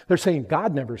question. They're saying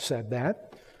God never said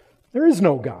that. There is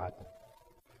no God.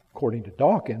 According to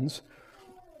Dawkins,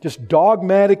 just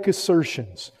dogmatic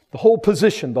assertions. The whole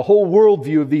position, the whole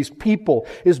worldview of these people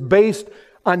is based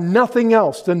on nothing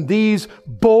else than these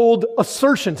bold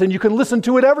assertions. And you can listen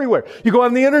to it everywhere. You go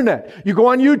on the internet, you go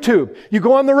on YouTube, you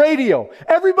go on the radio.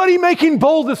 Everybody making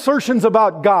bold assertions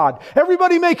about God.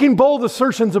 Everybody making bold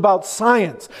assertions about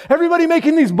science. Everybody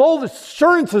making these bold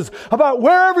assurances about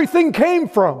where everything came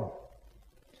from.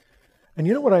 And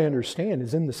you know what I understand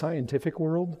is in the scientific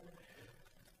world,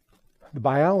 the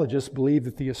biologists believe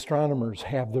that the astronomers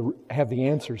have the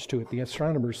answers to it. The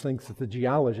astronomers think that the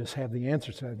geologists have the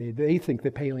answers to it. They think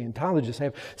that paleontologists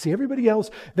have. See, everybody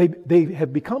else, they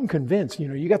have become convinced. You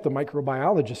know, you got the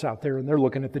microbiologists out there and they're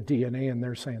looking at the DNA and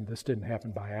they're saying this didn't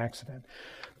happen by accident.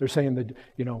 They're saying that,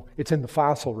 you know, it's in the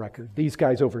fossil record. These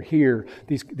guys over here,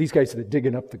 these guys that are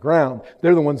digging up the ground,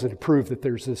 they're the ones that have proved that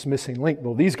there's this missing link.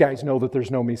 Well, these guys know that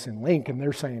there's no missing link, and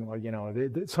they're saying, well, you know,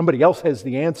 somebody else has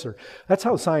the answer. That's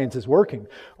how science is working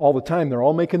all the time. They're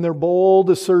all making their bold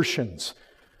assertions.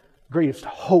 The greatest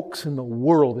hoax in the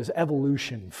world is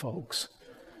evolution, folks.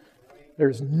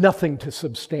 There's nothing to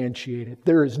substantiate it.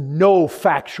 There is no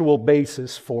factual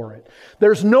basis for it.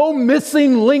 There's no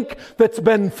missing link that's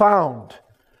been found.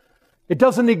 It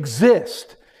doesn't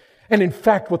exist. And in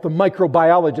fact, what the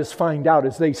microbiologists find out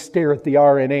as they stare at the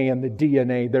RNA and the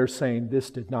DNA, they're saying this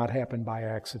did not happen by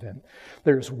accident.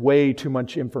 There's way too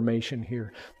much information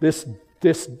here. This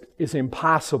is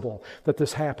impossible that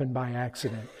this happened by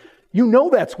accident. You know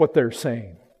that's what they're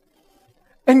saying.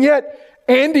 And yet,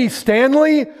 Andy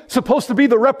Stanley, supposed to be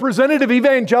the representative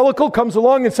evangelical, comes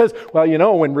along and says, well, you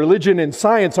know, when religion and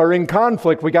science are in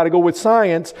conflict, we got to go with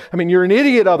science. I mean, you're an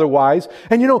idiot otherwise.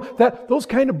 And you know, those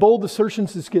kind of bold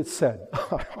assertions just get said.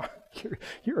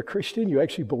 You're a Christian? You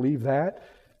actually believe that?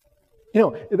 You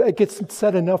know, that gets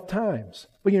said enough times.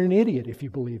 Well, you're an idiot if you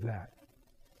believe that.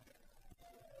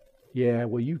 Yeah,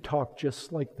 well, you talk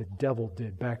just like the devil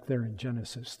did back there in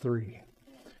Genesis 3.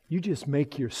 You just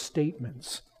make your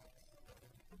statements.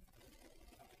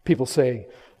 People say,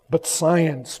 but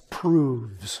science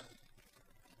proves.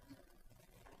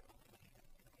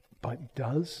 But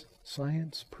does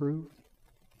science prove?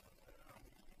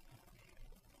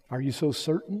 Are you so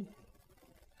certain?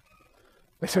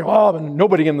 They say, oh,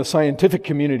 nobody in the scientific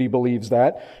community believes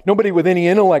that. Nobody with any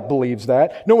intellect believes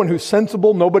that. No one who's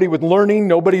sensible, nobody with learning,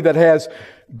 nobody that has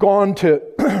gone to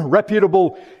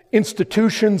reputable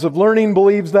institutions of learning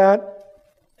believes that.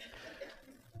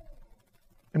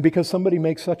 And because somebody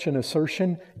makes such an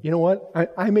assertion, you know what?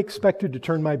 I'm expected to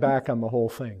turn my back on the whole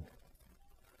thing.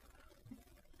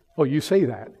 Oh, you say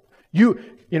that. You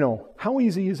know, how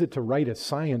easy is it to write a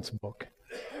science book?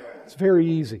 It's very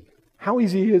easy. How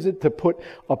easy is it to put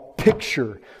a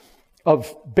picture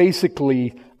of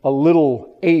basically a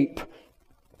little ape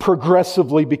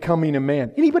progressively becoming a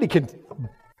man? Anybody can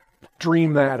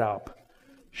dream that up.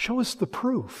 Show us the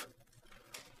proof.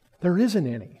 There isn't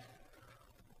any.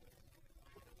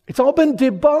 It's all been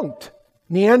debunked.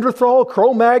 Neanderthal,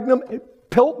 Cro-Magnon,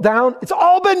 Piltdown, it's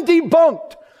all been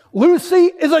debunked. Lucy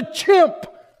is a chimp.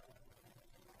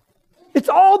 It's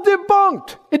all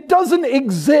debunked. It doesn't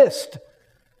exist.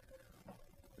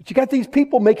 But you got these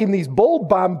people making these bold,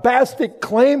 bombastic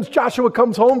claims. Joshua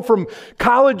comes home from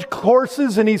college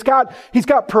courses and he's got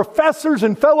professors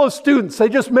and fellow students. They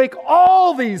just make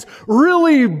all these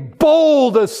really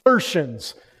bold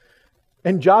assertions.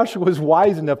 And Joshua is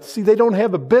wise enough to see they don't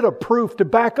have a bit of proof to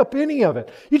back up any of it.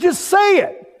 You just say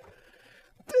it.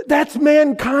 That's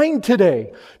mankind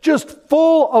today. Just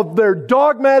full of their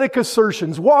dogmatic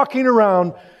assertions, walking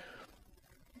around.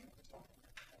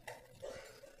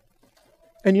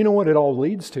 And you know what it all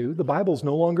leads to? The Bible's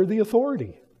no longer the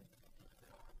authority.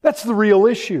 That's the real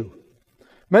issue.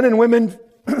 Men and women,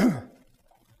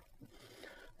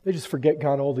 they just forget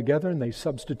God altogether and they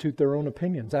substitute their own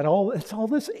opinions. That's all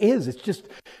this is. It's just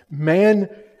man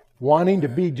wanting to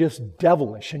be just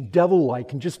devilish and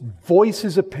devil-like and just voice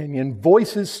his opinion,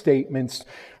 voice his statements,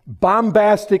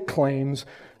 bombastic claims.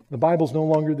 The Bible's no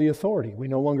longer the authority. We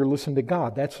no longer listen to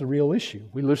God. That's the real issue.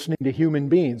 We're listening to human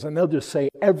beings, and they'll just say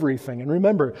everything. And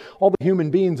remember, all the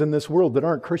human beings in this world that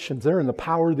aren't Christians, they're in the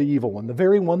power of the evil one. The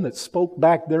very one that spoke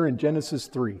back there in Genesis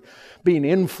 3. Being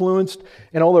influenced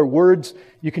in all their words,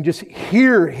 you can just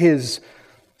hear his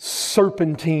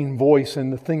serpentine voice in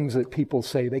the things that people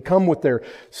say. They come with their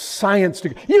science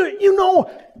degree.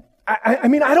 I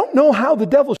mean, I don't know how the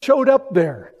devil showed up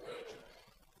there.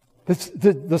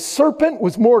 The serpent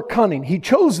was more cunning. He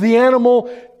chose the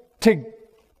animal to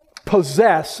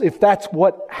possess, if that's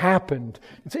what happened.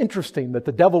 It's interesting that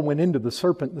the devil went into the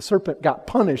serpent. The serpent got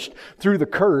punished through the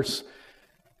curse.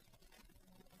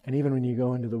 And even when you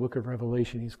go into the book of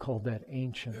Revelation, he's called that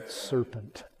ancient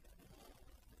serpent.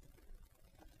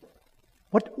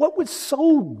 What was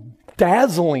so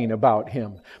dazzling about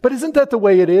him? But isn't that the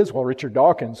way it is? Well, Richard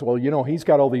Dawkins, he's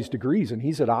got all these degrees and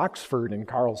he's at Oxford, and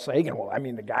Carl Sagan,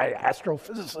 the guy,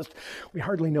 astrophysicist, we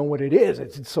hardly know what it is.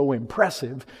 It's so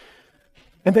impressive.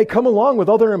 And they come along with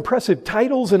all their impressive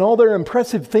titles and all their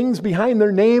impressive things behind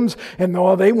their names, and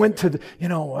they went to,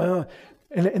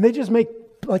 and they just make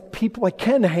like people like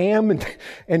Ken Ham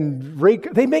and Ray,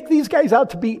 they make these guys out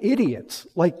to be idiots.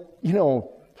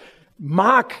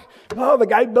 Mock, the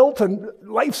guy built a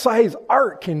life-size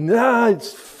ark, and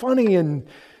it's funny, and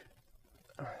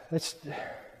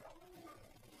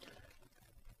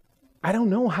I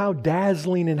don't know how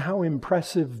dazzling and how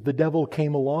impressive the devil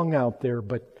came along out there,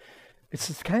 but it's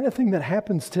this kind of thing that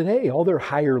happens today. All their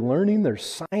higher learning, their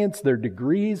science, their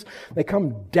degrees, they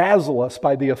come dazzle us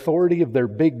by the authority of their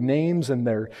big names, and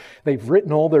they've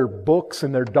written all their books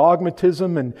and their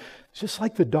dogmatism, and it's just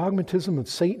like the dogmatism of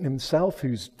Satan himself,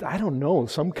 who's,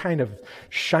 some kind of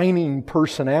shining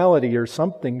personality or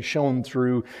something shown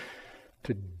through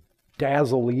to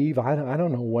dazzle Eve. I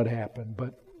don't know what happened,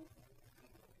 but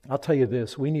I'll tell you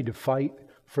this, we need to fight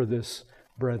for this,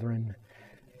 brethren.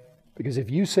 Because if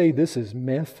you say this is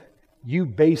myth, you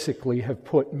basically have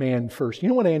put man first. You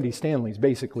know what Andy Stanley's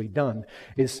basically done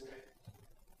is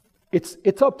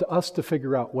it's up to us to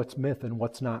figure out what's myth and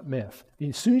what's not myth.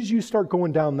 As soon as you start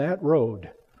going down that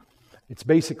road, it's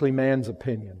basically man's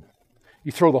opinion.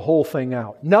 You throw the whole thing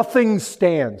out. Nothing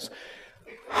stands.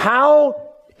 How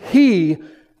he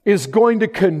is going to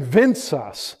convince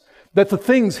us that the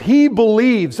things he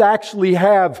believes actually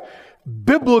have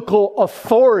biblical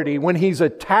authority when he's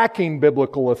attacking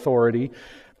biblical authority,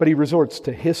 but he resorts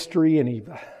to history, and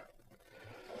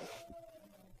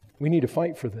we need to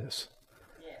fight for this.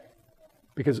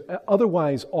 Because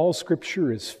otherwise all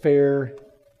Scripture is fair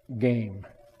game.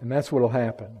 And that's what will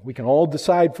happen. We can all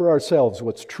decide for ourselves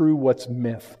what's true, what's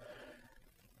myth.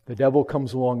 The devil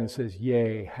comes along and says,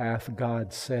 "Yea, hath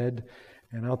God said?"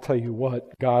 And I'll tell you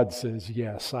what, God says,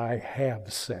 "Yes, I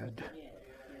have said.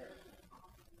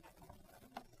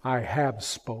 I have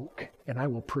spoke, and I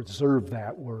will preserve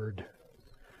that word."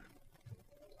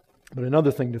 But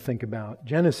another thing to think about,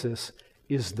 Genesis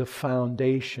is the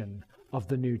foundation of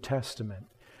the New Testament.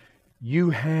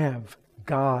 You have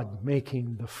God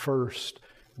making the first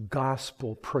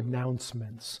gospel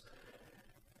pronouncements.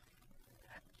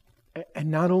 And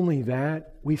not only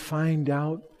that, we find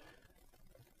out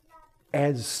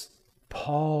as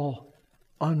Paul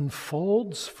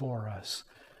unfolds for us,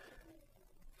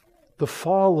 the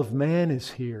fall of man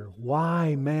is here.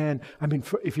 Why man?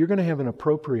 If you're going to have an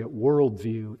appropriate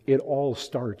worldview, it all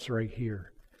starts right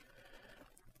here.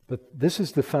 But this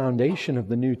is the foundation of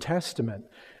the New Testament.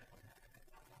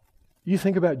 You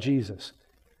think about Jesus.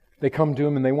 They come to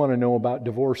him and they want to know about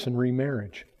divorce and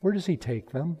remarriage. Where does he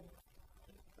take them?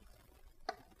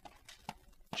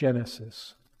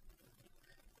 Genesis.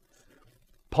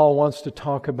 Paul wants to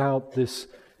talk about this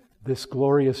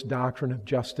glorious doctrine of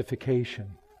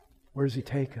justification. Where does he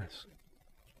take us?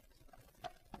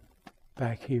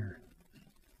 Back here.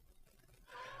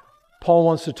 Paul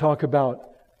wants to talk about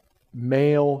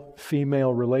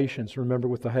male-female relations. Remember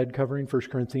with the head covering, 1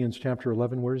 Corinthians chapter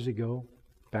 11, where does he go?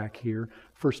 Back here.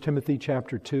 1 Timothy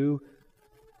chapter 2,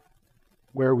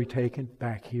 where are we taken?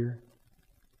 Back here.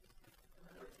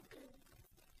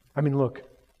 Look,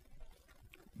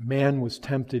 man was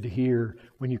tempted here.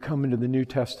 When you come into the New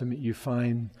Testament, you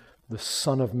find the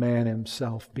Son of Man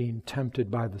himself being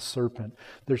tempted by the serpent.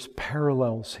 There's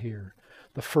parallels here.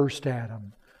 The first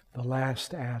Adam, the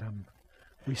last Adam.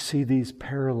 We see these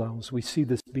parallels. We see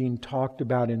this being talked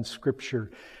about in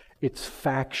Scripture. It's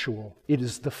factual. It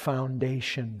is the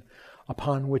foundation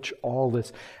upon which all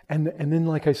this. And then,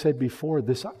 like I said before,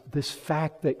 this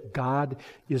fact that God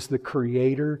is the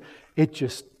Creator, it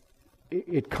just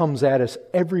it comes at us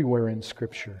everywhere in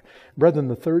Scripture. Brethren,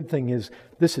 the third thing is,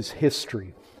 this is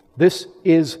history. This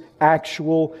is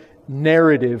actual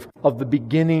narrative of the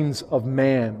beginnings of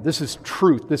man. This is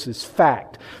truth. This is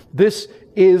fact. This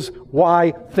is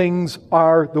why things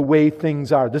are the way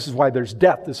things are. This is why there's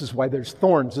death. This is why there's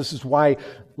thorns. This is why,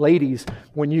 ladies,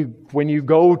 when you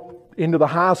go into the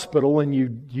hospital and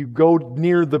you go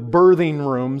near the birthing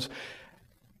rooms,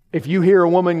 if you hear a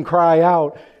woman cry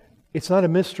out, it's not a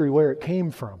mystery where it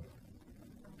came from.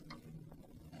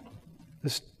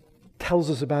 This tells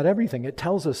us about everything. It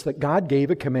tells us that God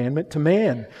gave a commandment to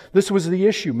man. This was the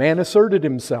issue. Man asserted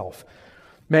himself.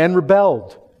 Man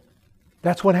rebelled.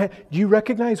 That's what happened. Do you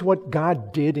recognize what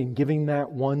God did in giving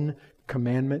that one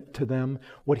commandment to them?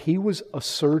 What He was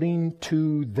asserting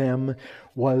to them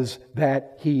was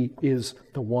that He is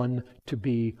the one to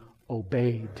be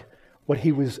obeyed. What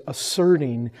He was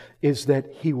asserting is that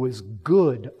He was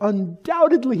good.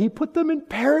 Undoubtedly, He put them in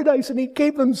paradise and He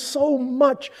gave them so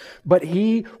much. But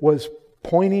He was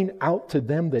pointing out to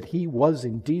them that He was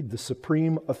indeed the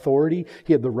supreme authority.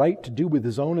 He had the right to do with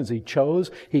His own as He chose.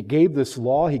 He gave this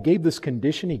law. He gave this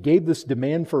condition. He gave this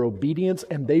demand for obedience,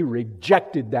 and they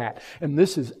rejected that. And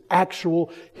this is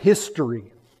actual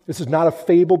history. This is not a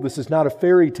fable. This is not a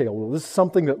fairy tale. This is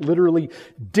something that literally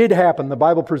did happen. The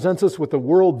Bible presents us with a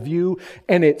worldview,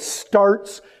 and it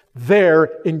starts there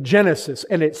in Genesis.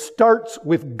 And it starts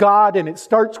with God, and it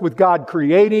starts with God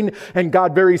creating, and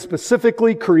God very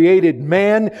specifically created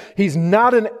man. He's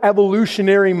not an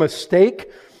evolutionary mistake,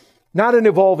 not an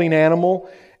evolving animal.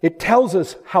 It tells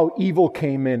us how evil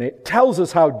came in. It tells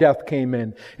us how death came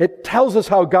in. It tells us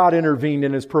how God intervened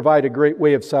and has provided a great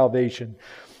way of salvation.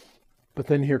 But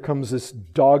then here comes this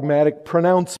dogmatic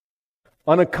pronouncement,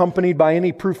 unaccompanied by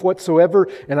any proof whatsoever,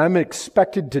 and I'm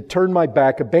expected to turn my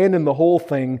back, abandon the whole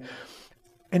thing.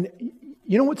 And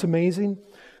you know what's amazing?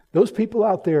 Those people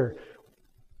out there,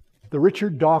 the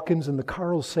Richard Dawkins and the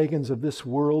Carl Sagans of this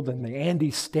world and the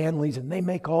Andy Stanleys, and they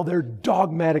make all their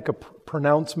dogmatic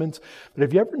pronouncements. But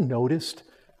have you ever noticed,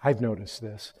 I've noticed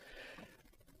this,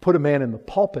 put a man in the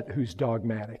pulpit who's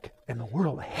dogmatic, and the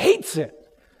world hates it.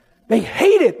 They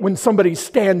hate it when somebody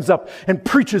stands up and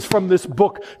preaches from this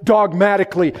book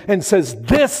dogmatically and says,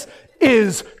 this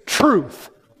is truth.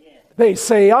 They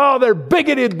say, oh, they're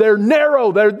bigoted, they're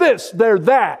narrow, they're this, they're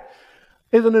that.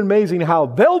 Isn't it amazing how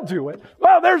they'll do it?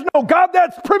 Well, there's no God,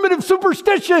 that's primitive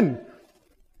superstition.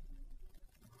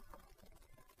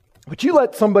 But you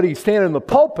let somebody stand in the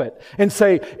pulpit and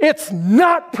say, it's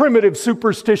not primitive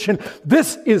superstition.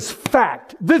 This is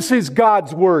fact. This is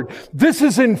God's Word. This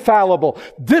is infallible.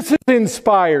 This is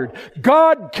inspired.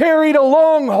 God carried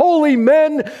along holy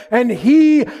men, and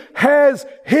He has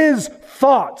His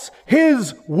thoughts,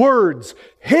 His words,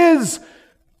 His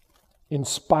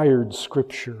inspired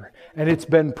Scripture. And it's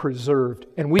been preserved,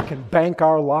 and we can bank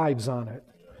our lives on it.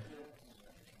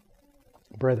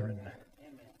 Brethren,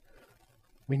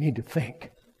 we need to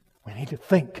think. We need to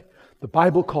think. The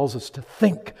Bible calls us to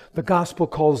think. The gospel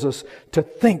calls us to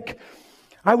think.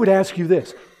 I would ask you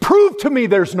this. Prove to me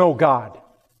there's no God.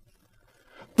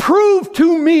 Prove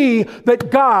to me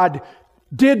that God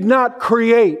did not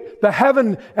create the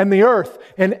heaven and the earth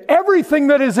and everything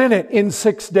that is in it in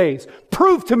 6 days.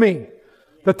 Prove to me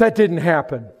that that didn't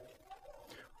happen.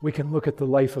 We can look at the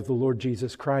life of the Lord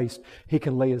Jesus Christ. He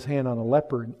can lay His hand on a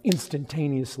leper and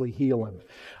instantaneously heal him.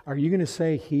 Are you going to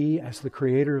say He, as the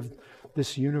creator of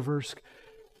this universe,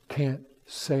 can't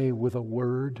say with a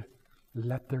word,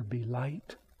 let there be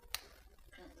light?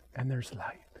 And there's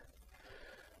light.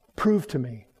 Prove to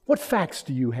me. What facts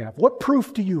do you have? What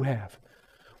proof do you have?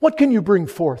 What can you bring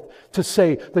forth to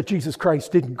say that Jesus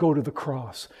Christ didn't go to the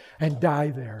cross and die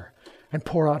there and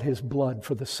pour out His blood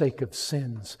for the sake of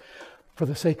sins? For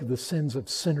the sake of the sins of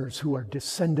sinners who are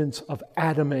descendants of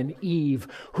Adam and Eve,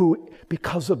 who,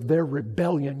 because of their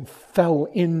rebellion, fell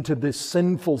into this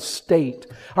sinful state,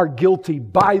 are guilty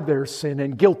by their sin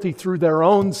and guilty through their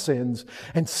own sins,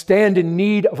 and stand in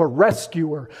need of a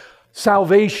rescuer,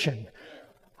 salvation,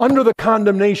 under the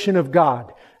condemnation of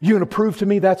God. You going to prove to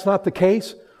me that's not the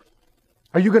case?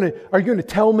 Are you going to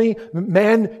tell me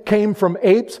man came from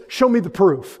apes? Show me the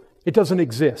proof. It doesn't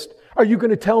exist. Are you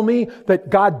going to tell me that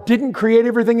God didn't create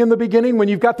everything in the beginning when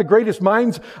you've got the greatest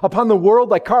minds upon the world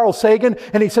like Carl Sagan,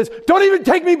 and he says, don't even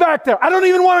take me back there. I don't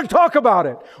even want to talk about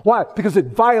it. Why? Because it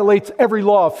violates every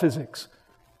law of physics.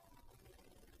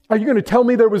 Are you going to tell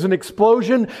me there was an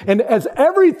explosion, and as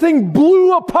everything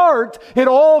blew apart, it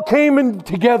all came in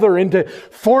together into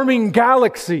forming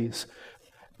galaxies?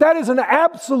 That is an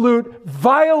absolute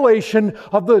violation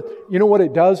of you know what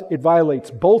it does? It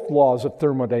violates both laws of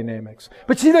thermodynamics.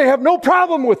 But see, they have no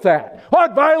problem with that. Oh,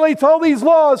 it violates all these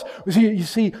laws. You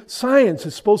see, science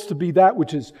is supposed to be that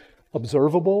which is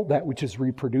observable, that which is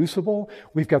reproducible.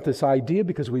 We've got this idea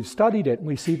because we've studied it and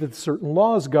we see that certain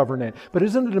laws govern it. But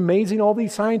isn't it amazing, all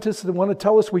these scientists that want to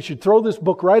tell us we should throw this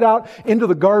book right out into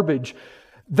the garbage?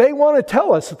 They want to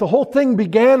tell us that the whole thing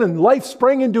began and life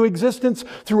sprang into existence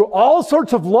through all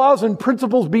sorts of laws and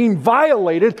principles being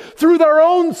violated through their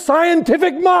own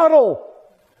scientific model.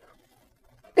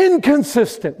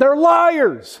 Inconsistent. They're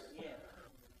liars.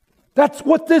 That's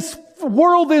what this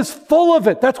world is full of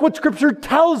it. That's what Scripture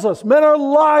tells us. Men are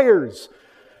liars.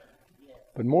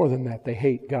 But more than that, they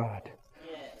hate God.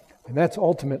 And that's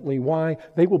ultimately why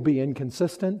they will be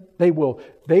inconsistent. They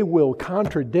will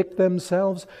contradict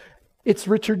themselves. It's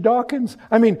Richard Dawkins.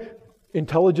 I mean,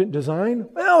 intelligent design?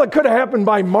 Well, it could have happened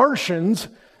by Martians.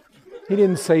 He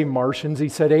didn't say Martians, he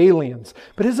said aliens.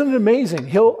 But isn't it amazing?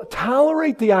 He'll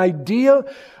tolerate the idea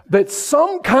that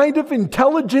some kind of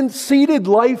intelligence-seated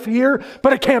life here,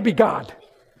 but it can't be God.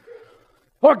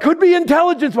 Or it could be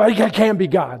intelligence, but it can't be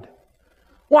God.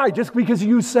 Why? Just because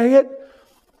you say it?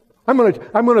 I'm going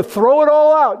to throw it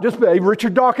all out. Just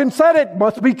Richard Dawkins said it.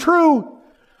 Must be true.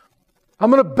 I'm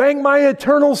going to bang my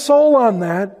eternal soul on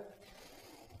that.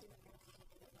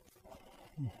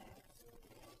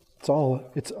 It's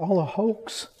all a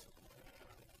hoax.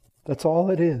 That's all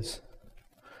it is.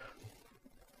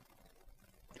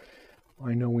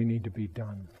 I know we need to be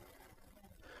done.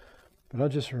 But I'll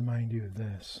just remind you of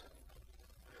this.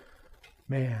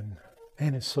 Man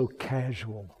is so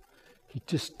casual. He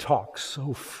just talks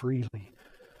so freely.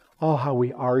 Oh, how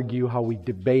we argue, how we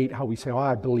debate, how we say, oh,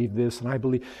 I believe this and I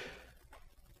believe...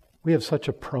 We have such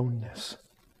a proneness.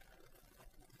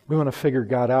 We want to figure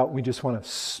God out. We just want to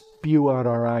spew out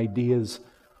our ideas.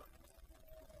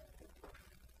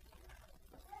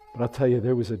 But I'll tell you,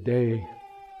 there was a day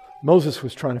Moses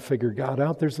was trying to figure God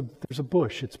out. There's a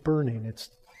bush. It's burning.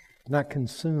 It's not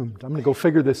consumed. I'm going to go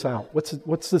figure this out.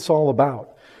 What's this all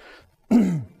about?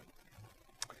 He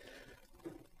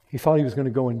thought he was going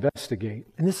to go investigate.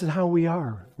 And this is how we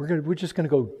are. We're just going to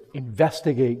go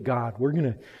investigate God. We're going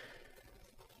to...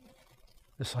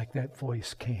 It's like that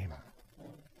voice came.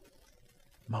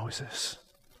 Moses,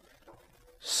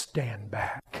 stand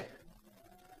back.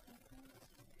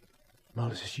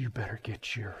 Moses, you better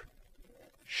get your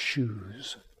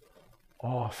shoes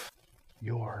off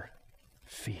your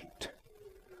feet.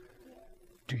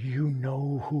 Do you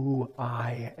know who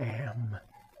I am?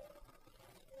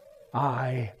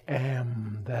 I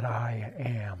am that I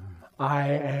am. I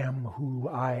am who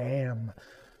I am.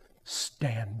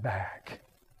 Stand back.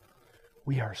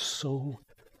 We are so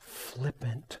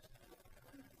flippant.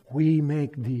 We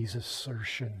make these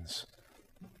assertions.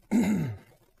 You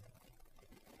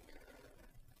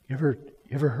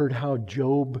ever heard how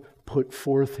Job put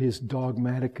forth his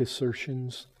dogmatic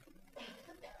assertions?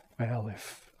 Well,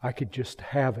 if I could just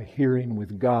have a hearing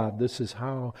with God, this is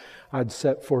how I'd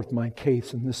set forth my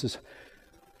case. And this is,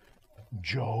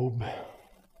 Job,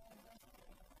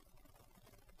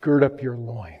 gird up your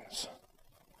loins.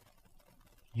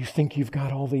 You think you've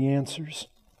got all the answers?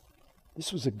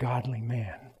 This was a godly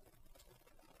man.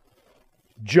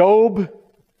 Job,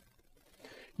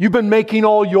 you've been making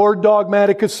all your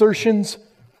dogmatic assertions.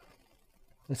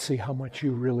 Let's see how much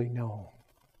you really know.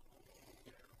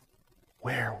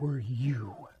 Where were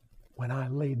you when I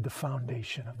laid the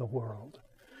foundation of the world?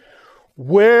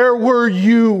 Where were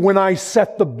you when I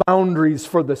set the boundaries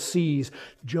for the seas?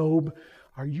 Job,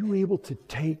 are you able to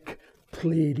take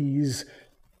Pleiades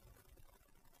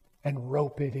and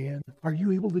rope it in? Are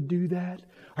you able to do that?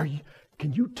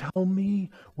 Can you tell me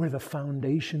where the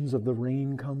foundations of the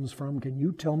rain comes from? Can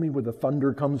you tell me where the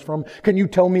thunder comes from? Can you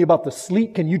tell me about the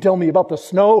sleet? Can you tell me about the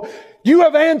snow? You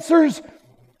have answers.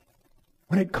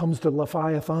 When it comes to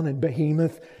Leviathan and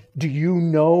Behemoth, do you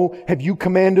know? Have you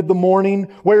commanded the morning?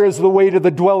 Where is the way to the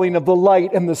dwelling of the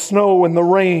light and the snow and the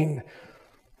rain?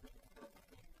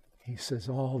 He says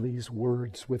all these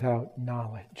words without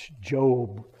knowledge.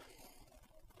 Job,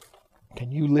 can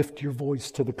you lift your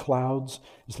voice to the clouds?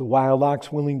 Is the wild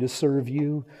ox willing to serve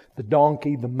you? The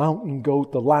donkey, the mountain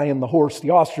goat, the lion, the horse, the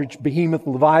ostrich, behemoth,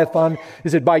 Leviathan?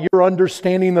 Is it by your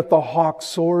understanding that the hawk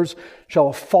soars? Shall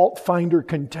a fault finder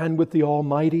contend with the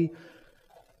Almighty?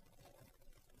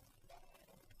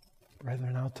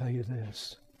 Brethren, I'll tell you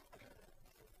this.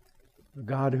 The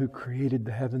God who created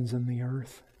the heavens and the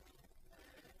earth,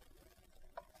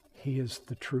 He is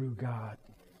the true God.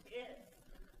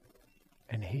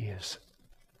 And He is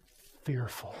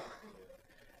fearful.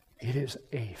 It is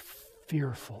a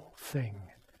fearful thing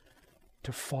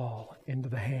to fall into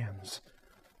the hands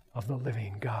of the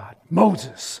living God.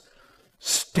 Moses,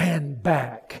 stand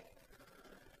back.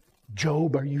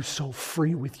 Job, are you so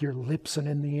free with your lips? And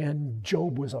in the end,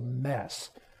 Job was a mess.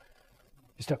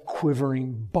 Just a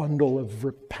quivering bundle of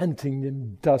repenting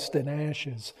in dust and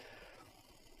ashes.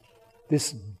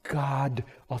 This God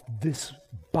of this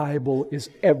Bible is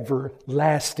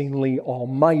everlastingly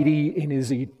almighty in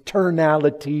His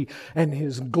eternality and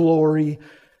His glory.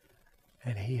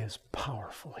 And He is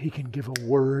powerful. He can give a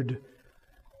word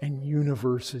and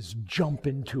universes jump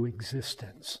into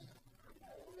existence.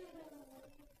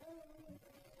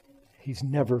 He's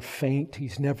never faint.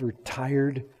 He's never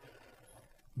tired.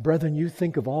 Brethren, you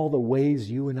think of all the ways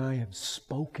you and I have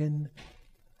spoken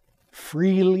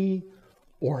freely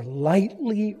or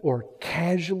lightly or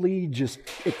casually, just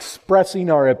expressing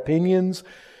our opinions.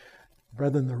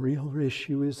 Brethren, the real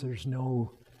issue is there's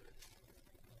no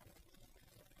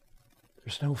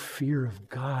fear of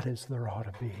God as there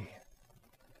ought to be.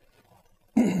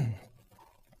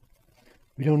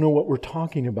 We don't know what we're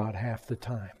talking about half the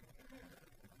time.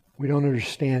 We don't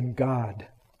understand God.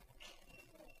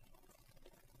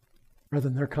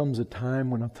 Brethren, there comes a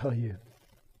time when I'll tell you,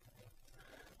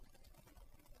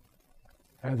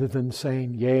 rather than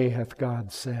saying, yea, hath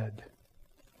God said,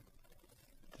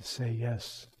 to say,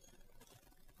 yes,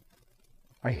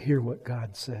 I hear what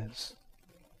God says.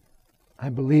 I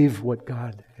believe what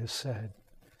God has said.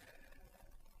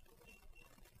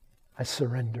 I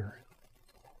surrender.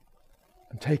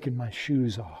 I'm taking my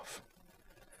shoes off.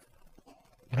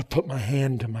 I'm going to put my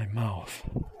hand to my mouth.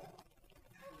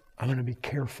 I'm going to be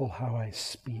careful how I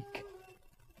speak.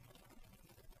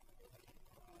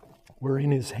 We're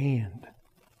in His hand.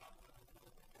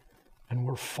 And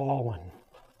we're fallen.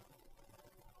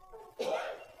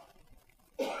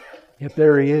 Yet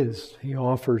there He is. He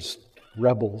offers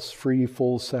rebels free,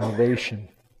 full salvation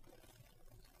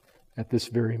at this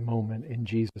very moment in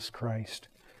Jesus Christ.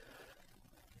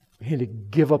 We need to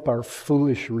give up our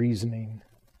foolish reasoning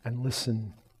and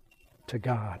listen to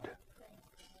God.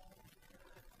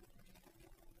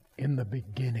 In the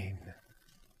beginning,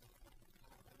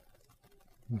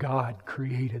 God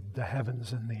created the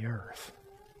heavens and the earth.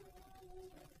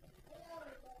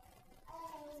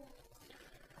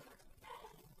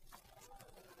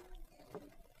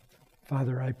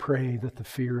 Father, I pray that the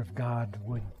fear of God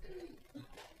would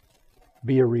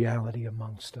be a reality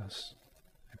amongst us.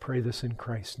 I pray this in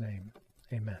Christ's name.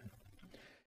 Amen.